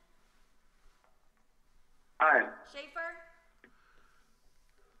 Dintelman, Aye. Schaefer,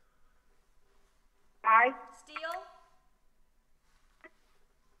 Aye. Steele,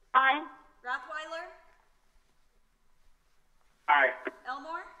 Aye. Rothweiler, Aye.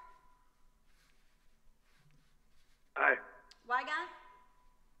 Elmore, Aye. Wygant,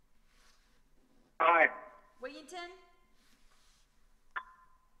 Aye. Wiggington,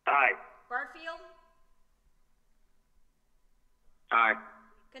 Aye. Barfield, Aye.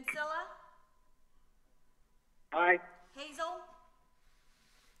 Kinsella, Aye. Hazel,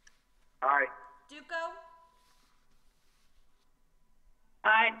 Aye. Duco,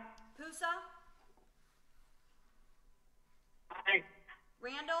 Aye. Pusa, Aye.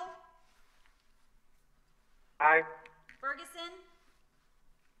 Randall, Aye. Ferguson,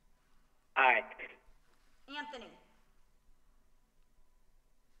 Aye. Anthony.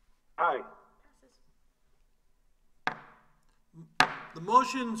 Aye. The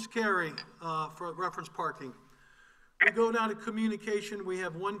motions carry for reference parking. We go now to communication. We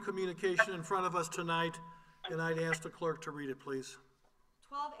have 1 communication in front of us tonight, and I'd ask the clerk to read it, please.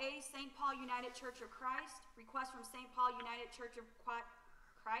 12A, St. Paul United Church of Christ, request from St. Paul United Church of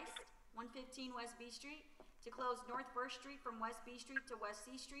Christ, 115 West B Street, to close North First Street from West B Street to West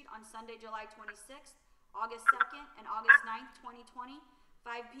C Street on Sunday, July 26th, August 2nd, and August 9th, 2020,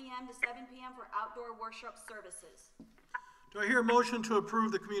 5 p.m. to 7 p.m. for outdoor worship services. Do I hear a motion to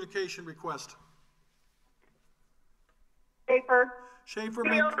approve the communication request? Schaefer. Schaefer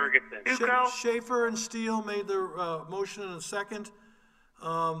made, Ferguson. Schaefer and Steele made the motion in a second.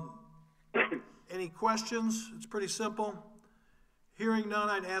 Any questions? It's pretty simple. Hearing none,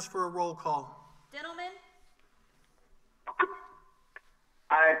 I'd ask for a roll call. Dintelman,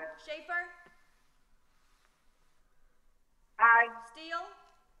 Aye. Schaefer, Aye. Steele,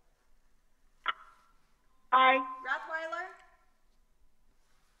 Aye. Rothweiler,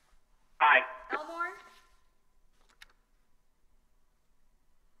 Aye. Elmore,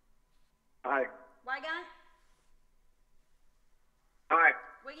 Aye. Wygant, Aye.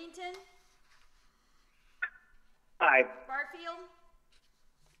 Wiggington, Aye. Barfield,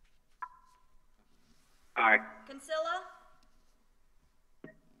 Aye. Kinsella,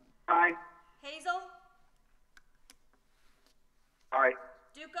 Aye. Hazel, Aye.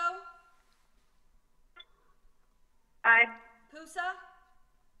 Duco, Aye. Pusa,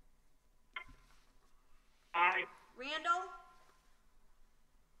 Aye. Randall,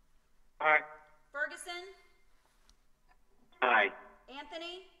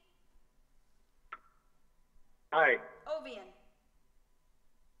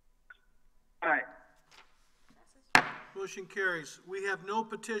 Motion carries. We have no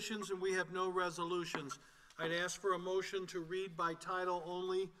petitions and we have no resolutions. I'd ask for a motion to read by title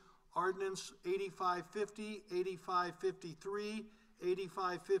only ordinance 8550, 8553,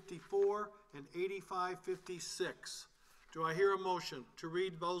 8554, and 8556. Do I hear a motion to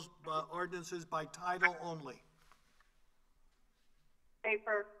read those ordinances by title only?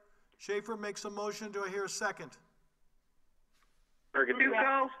 Schaefer. Schaefer makes a motion. Do I hear a second?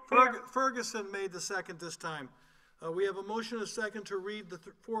 Ferguson made the second this time. We have a motion and a second to read the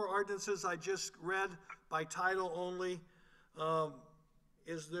four ordinances I just read by title only.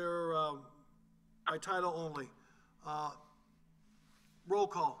 Is there, by title only? Roll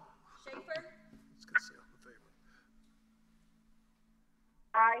call. Schaefer, Let's get Sal in favor.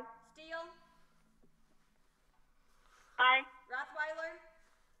 Aye. Steele, Aye. Rothweiler,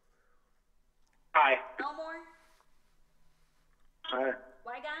 Aye. Elmore, Aye.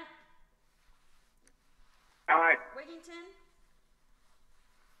 Wygant, Aye. Wiggington,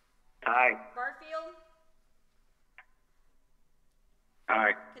 Aye. Barfield,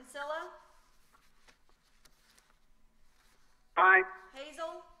 Aye. Kinsella, Aye.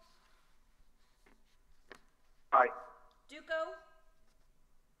 Hazel, Aye. Duco,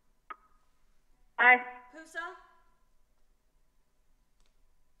 Aye. Pusa,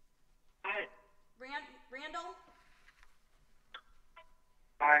 Aye. Randall,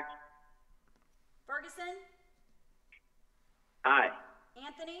 Aye. Ferguson, Aye.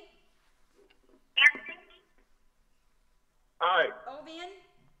 Anthony, Aye. Ovian,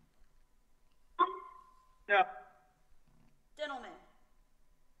 Yeah. Dintelman.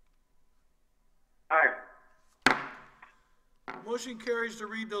 Aye. Motion carries to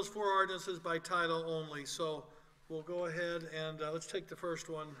read those four ordinances by title only. So we'll go ahead and let's take the first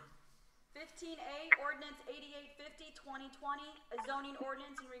one. 15A, ordinance 8850, 2020, a zoning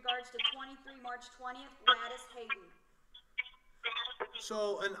ordinance in regards to 23 March 20th, Gladys Hayden.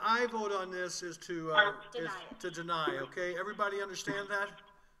 So an aye vote on this is to Deny it. to deny. Okay, everybody understand that?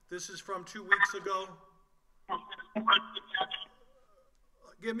 This is from 2 weeks ago.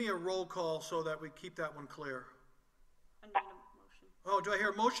 Give me a roll call so that we keep that one clear. I need a motion. Oh, do I hear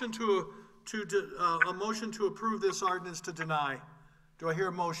a motion a motion to approve this ordinance to deny? Do I hear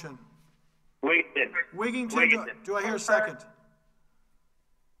a motion? Wiggington. Wiggington, do I hear a second?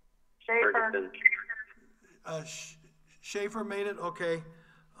 Schaefer. Schaefer made it, okay.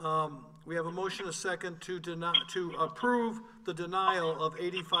 We have a motion, a second, to approve the denial of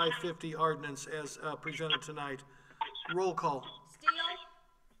 8550 ordinance as presented tonight. Roll call. Steele,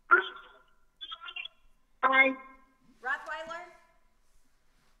 Aye. Rothweiler,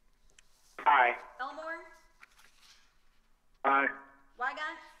 Aye. Elmore, Aye.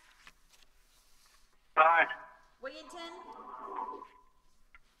 Wygant, Aye. Wiggington,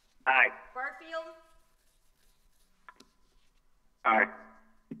 Aye. Barfield, Aye.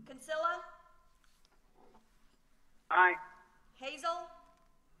 Kinsella, Aye. Hazel,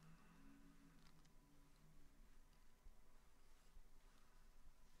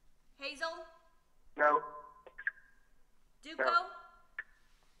 No. Duco,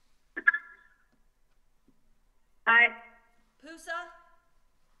 Aye. Pusa,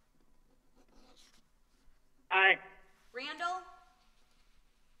 Aye. Randall,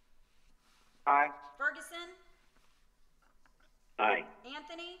 Aye. Ferguson, Aye.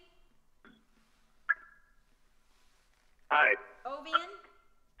 Anthony, Aye. Ovian,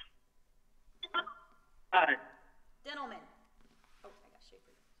 Aye. Dintelman. Oh, I got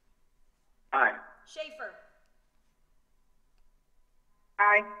Schaefer. Aye. Schaefer,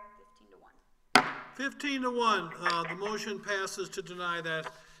 Aye. 15 to 1. 15 to 1, the motion passes to deny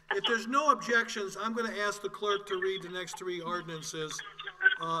that. If there's no objections, I'm going to ask the clerk to read the next three ordinances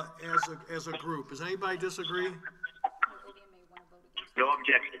as a group. Does anybody disagree? Ovian may want to vote against. No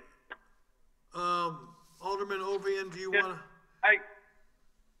objection. Alderman Ovian, do you want to?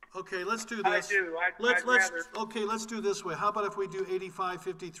 Okay, let's do I this. do. Let's, I'd let's, rather- okay, let's do this way. How about if we do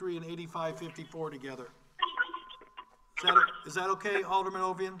 8553 and 8554 together? Is that okay, Alderman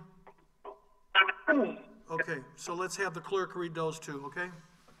Ovian? Okay, so let's have the clerk read those two, okay?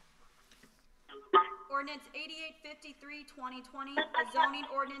 Ordinance 8853, 2020, a zoning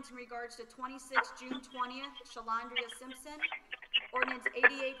ordinance in regards to 26 June 20th, Shalandria Simpson. Ordinance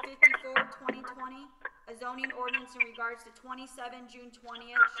 8854, 2020, a zoning ordinance in regards to 27 June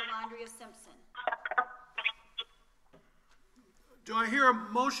 20th, Shalandria Simpson. Do I hear a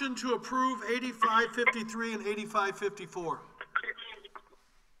motion to approve 8553 and 8554?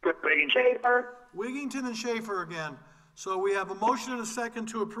 Schaefer. Wiggington and Schaefer again. So we have a motion and a second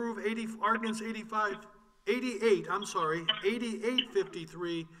to approve ordinance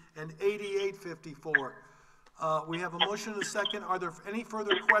 8853 and 8854. We have a motion and a second. Are there any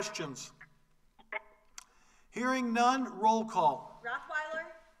further questions? Hearing none, roll call. Rothweiler,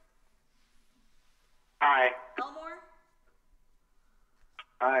 Aye. Elmore,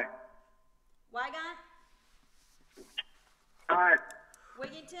 Aye. Wygant, Aye.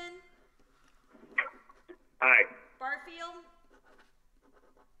 Wiggington, Aye. Barfield,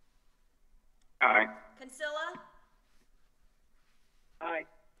 Aye. Consilla, Aye.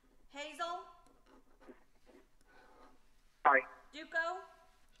 Hazel, Aye. Duco,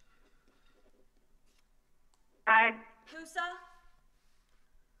 Aye. Pusa,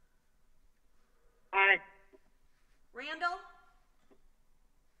 Aye. Randall,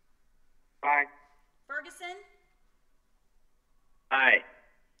 Aye. Ferguson, Aye.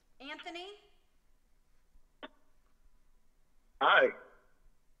 Anthony, Aye.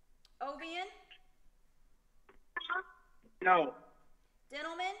 Ovian, No.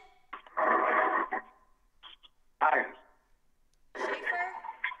 Dintelman, Aye. Schaefer,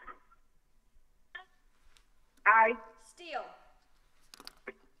 Aye. Steele.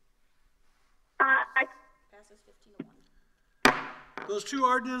 Aye. Passes 15 to 1. Those two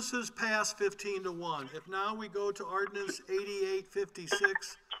ordinances pass 15 to 1. If now we go to ordinance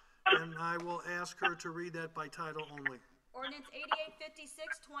 8856, and I will ask her to read that by title only. Ordinance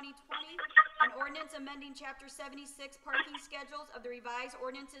 8856, 2020, an ordinance amending Chapter 76 parking schedules of the revised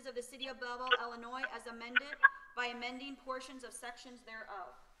ordinances of the City of Belleville, Illinois, as amended by amending portions of sections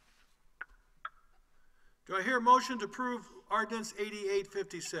thereof. Do I hear a motion to approve ordinance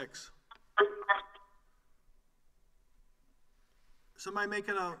 8856? Somebody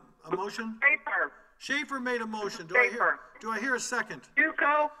making a motion? Schaefer. Schaefer made a motion. Schaefer. Do I hear a second?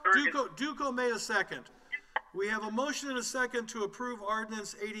 Duco. Duco made a second. We have a motion and a second to approve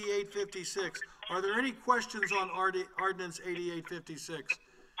ordinance 8856. Are there any questions on ordinance 8856?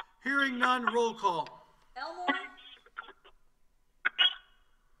 Hearing none, roll call. Elmore,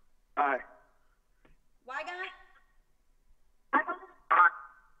 Aye. Wygant,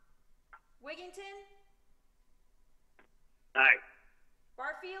 Wiggington, Aye.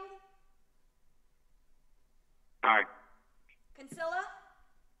 Barfield, Aye. Consilla,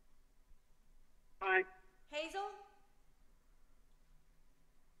 Aye. Hazel,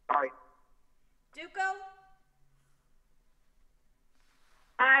 Aye. Duco,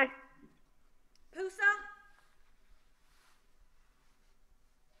 Aye. Pusa,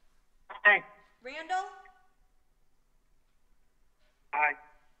 Aye. Randall, Aye.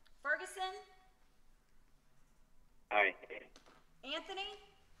 Ferguson, Aye. Anthony,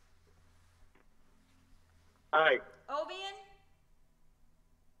 Aye. Ovian,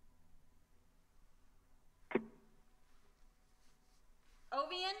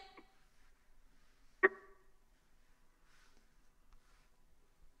 Ovian,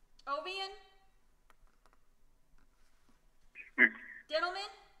 Ovian, Dintelman,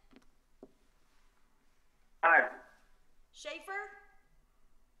 Aye. Schaefer,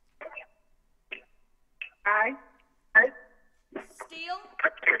 Aye. Steele,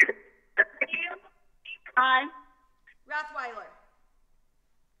 Aye. Rothweiler.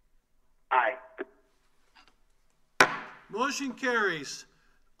 Aye. Motion carries.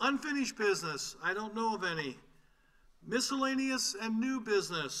 Unfinished business, I don't know of any. Miscellaneous and new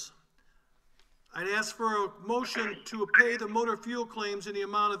business. I'd ask for a motion to pay the motor fuel claims in the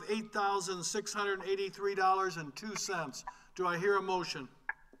amount of $8,683.02. Do I hear a motion?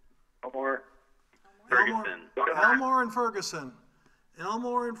 Elmore. Ferguson. Elmore and Ferguson.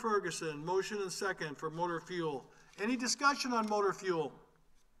 Elmore and Ferguson, motion and second for motor fuel. Any discussion on motor fuel?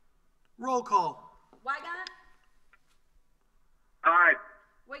 Roll call. Wygant, Aye.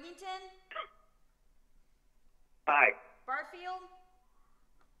 Wiggington, Aye. Barfield,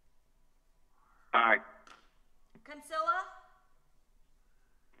 Aye. Consilla,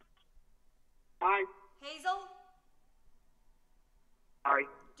 Aye. Hazel, Aye.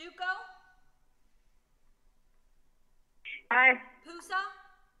 Duco, Aye. Pusa,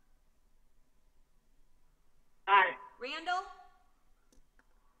 Aye. Randall,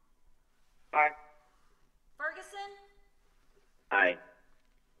 Aye. Ferguson, Aye.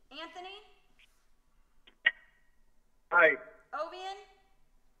 Anthony, Aye. Ovian,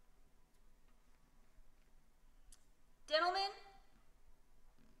 Dintelman,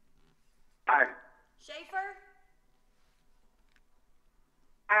 Aye. Schaefer,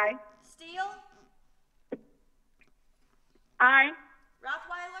 Aye. Steele, Aye.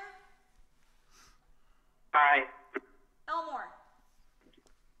 Rothweiler, Aye. Elmore.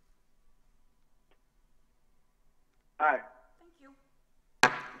 Aye. Thank you.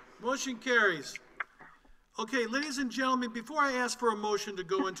 Motion carries. Okay, ladies and gentlemen, before I ask for a motion to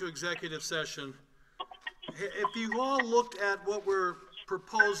go into executive session, if you've all looked at what we're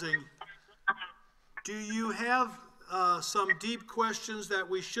proposing, do you have some deep questions that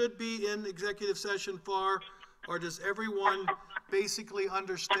we should be in executive session for? Or does everyone basically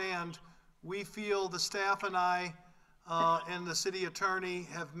understand, we feel, the staff and I and the city attorney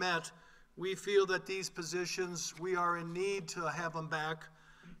have met, we feel that these positions, we are in need to have them back.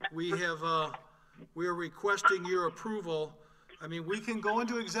 We are requesting your approval. I mean, we can go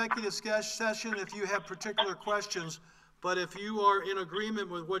into executive session if you have particular questions, but if you are in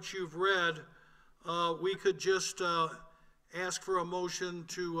agreement with what you've read, we could just ask for a motion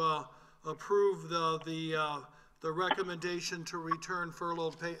to approve the recommendation to return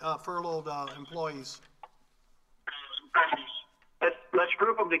furloughed employees. Let's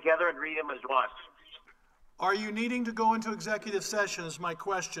group them together and read them as one. Are you needing to go into executive session is my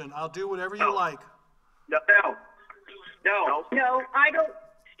question. I'll do whatever you like. No. No, I don't,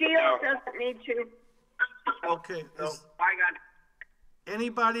 Steele doesn't need to. Okay.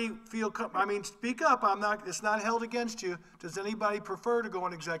 Anybody feel, I mean, speak up, it's not held against you. Does anybody prefer to go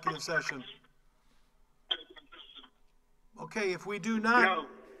in executive session? Okay, if we do not,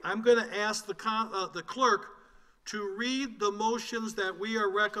 I'm gonna ask the clerk to read the motions that we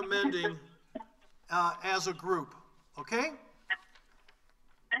are recommending, as a group, okay?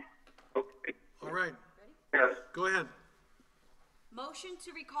 Okay. All right, Yes. go ahead. Motion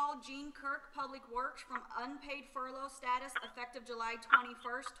to recall Gene Kirk, Public Works, from unpaid furlough status effective July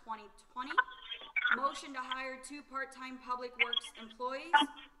 21st, 2020. Motion to hire 2 part-time Public Works employees.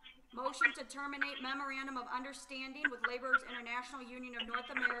 Motion to terminate memorandum of understanding with Laborers International Union of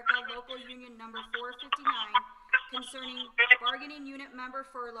North America, local union number 459, concerning bargaining unit member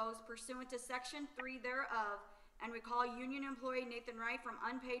furloughs pursuant to section 3 thereof, and recall union employee Nathan Wright from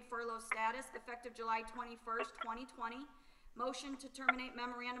unpaid furlough status effective July 21st, 2020. Motion to terminate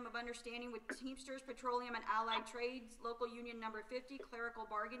memorandum of understanding with Teamsters Petroleum and Allied Trades, local union number 50, clerical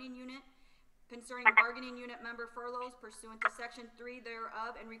bargaining unit, concerning bargaining unit member furloughs pursuant to section 3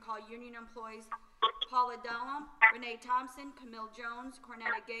 thereof, and recall union employees Paula Dellum, Renee Thompson, Camille Jones,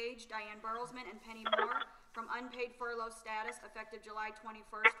 Cornetta Gage, Diane Burlesman, and Penny Moore from unpaid furlough status effective July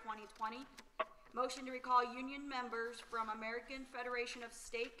 21st, 2020. Motion to recall union members from American Federation of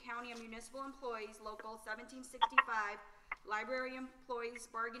State, County, and Municipal Employees, local 1765, library employees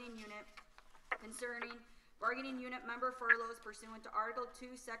bargaining unit, concerning bargaining unit member furloughs pursuant to Article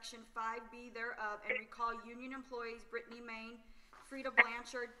 2, Section 5B thereof, and recall union employees Brittany Main, Frida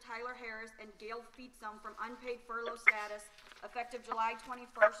Blanchard, Tyler Harris, and Gail Feetsum from unpaid furlough status effective July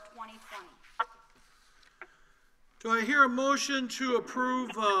 21st, 2020. Do I hear a motion to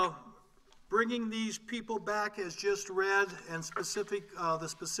approve bringing these people back as just read, and the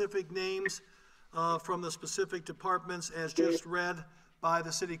specific names from the specific departments as just read by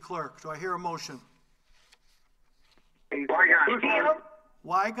the city clerk? Do I hear a motion?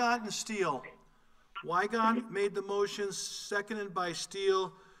 Wygant and Steele. Wygant made the motion, seconded by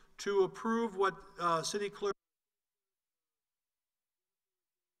Steele, to approve what city clerk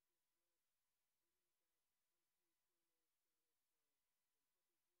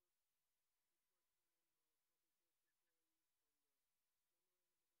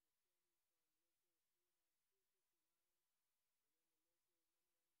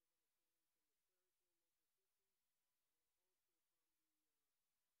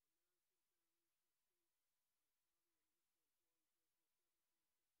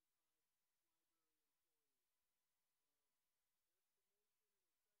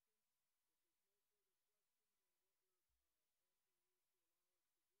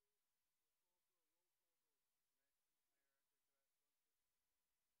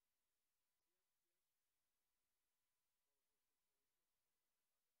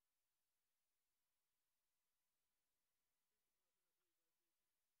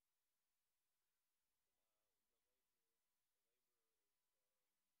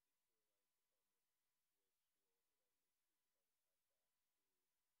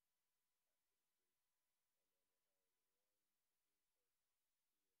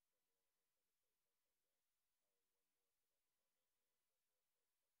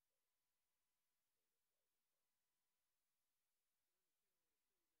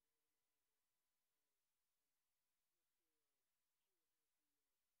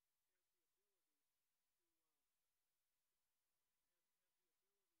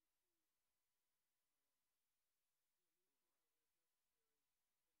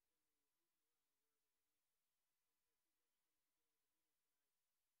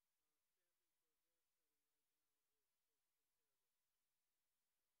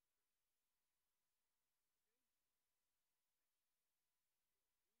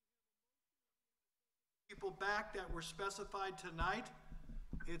people back that were specified tonight.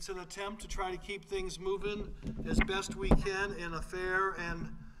 It's an attempt to try to keep things moving as best we can in a fair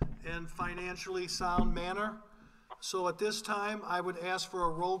and financially sound manner. So at this time, I would ask for a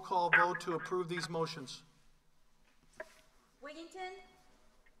roll call vote to approve these motions. Wiggington?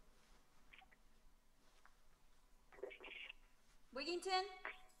 Wiggington?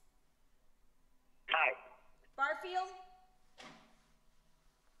 Aye. Barfield?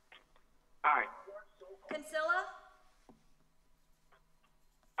 Aye. Kinsella?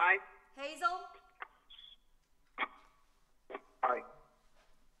 Aye. Hazel? Aye.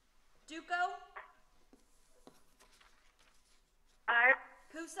 Duco? Aye.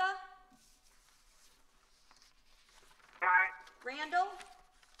 Pusa? Aye. Randall?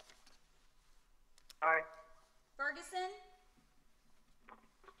 Aye. Ferguson?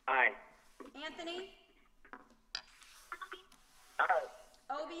 Aye. Anthony? Aye.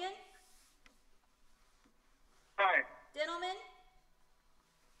 Obian? Aye. Dintelman?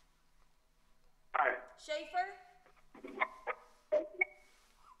 Aye. Schaefer?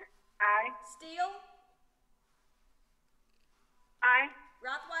 Aye. Steele? Aye.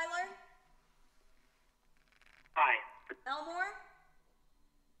 Rothweiler? Aye. Elmore?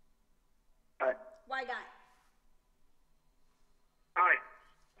 Aye. Wygant? Aye.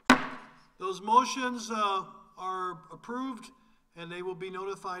 Those motions are approved, and they will be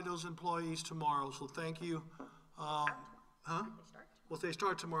notified, those employees, tomorrow, so thank you. Well, they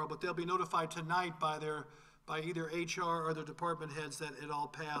start tomorrow, but they'll be notified tonight by either HR or their department heads that it all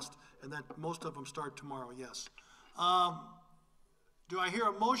passed, and that most of them start tomorrow, yes. Do I hear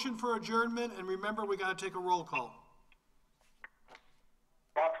a motion for adjournment? And remember, we gotta take a roll call.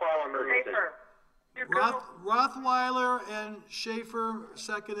 Rothweiler and Schaefer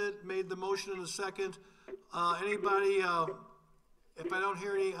seconded, made the motion in a second. Anybody, if I don't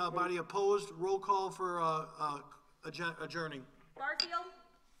hear anybody opposed, roll call for adjourning. Barfield?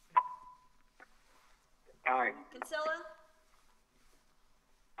 Aye. Kinsella?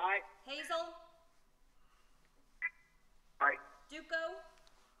 Aye. Hazel? Aye. Duco?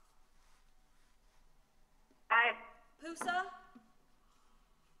 Aye. Pusa?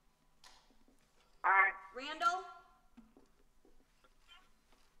 Aye. Randall?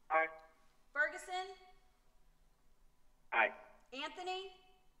 Aye. Ferguson? Aye. Anthony?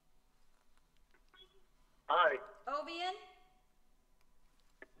 Aye. Obian?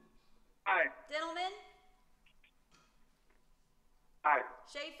 Aye. Dintelman? Aye.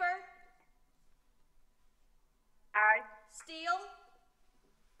 Schaefer? Aye. Steele?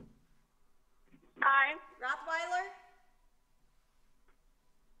 Aye. Rothweiler?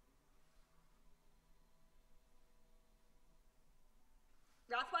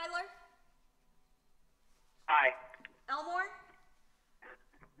 Rothweiler? Aye. Elmore?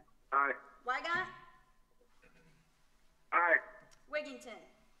 Aye. Wygant? Aye. Wiggington?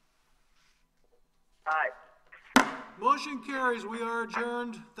 Aye. Motion carries, we are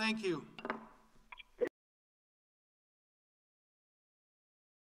adjourned, thank you.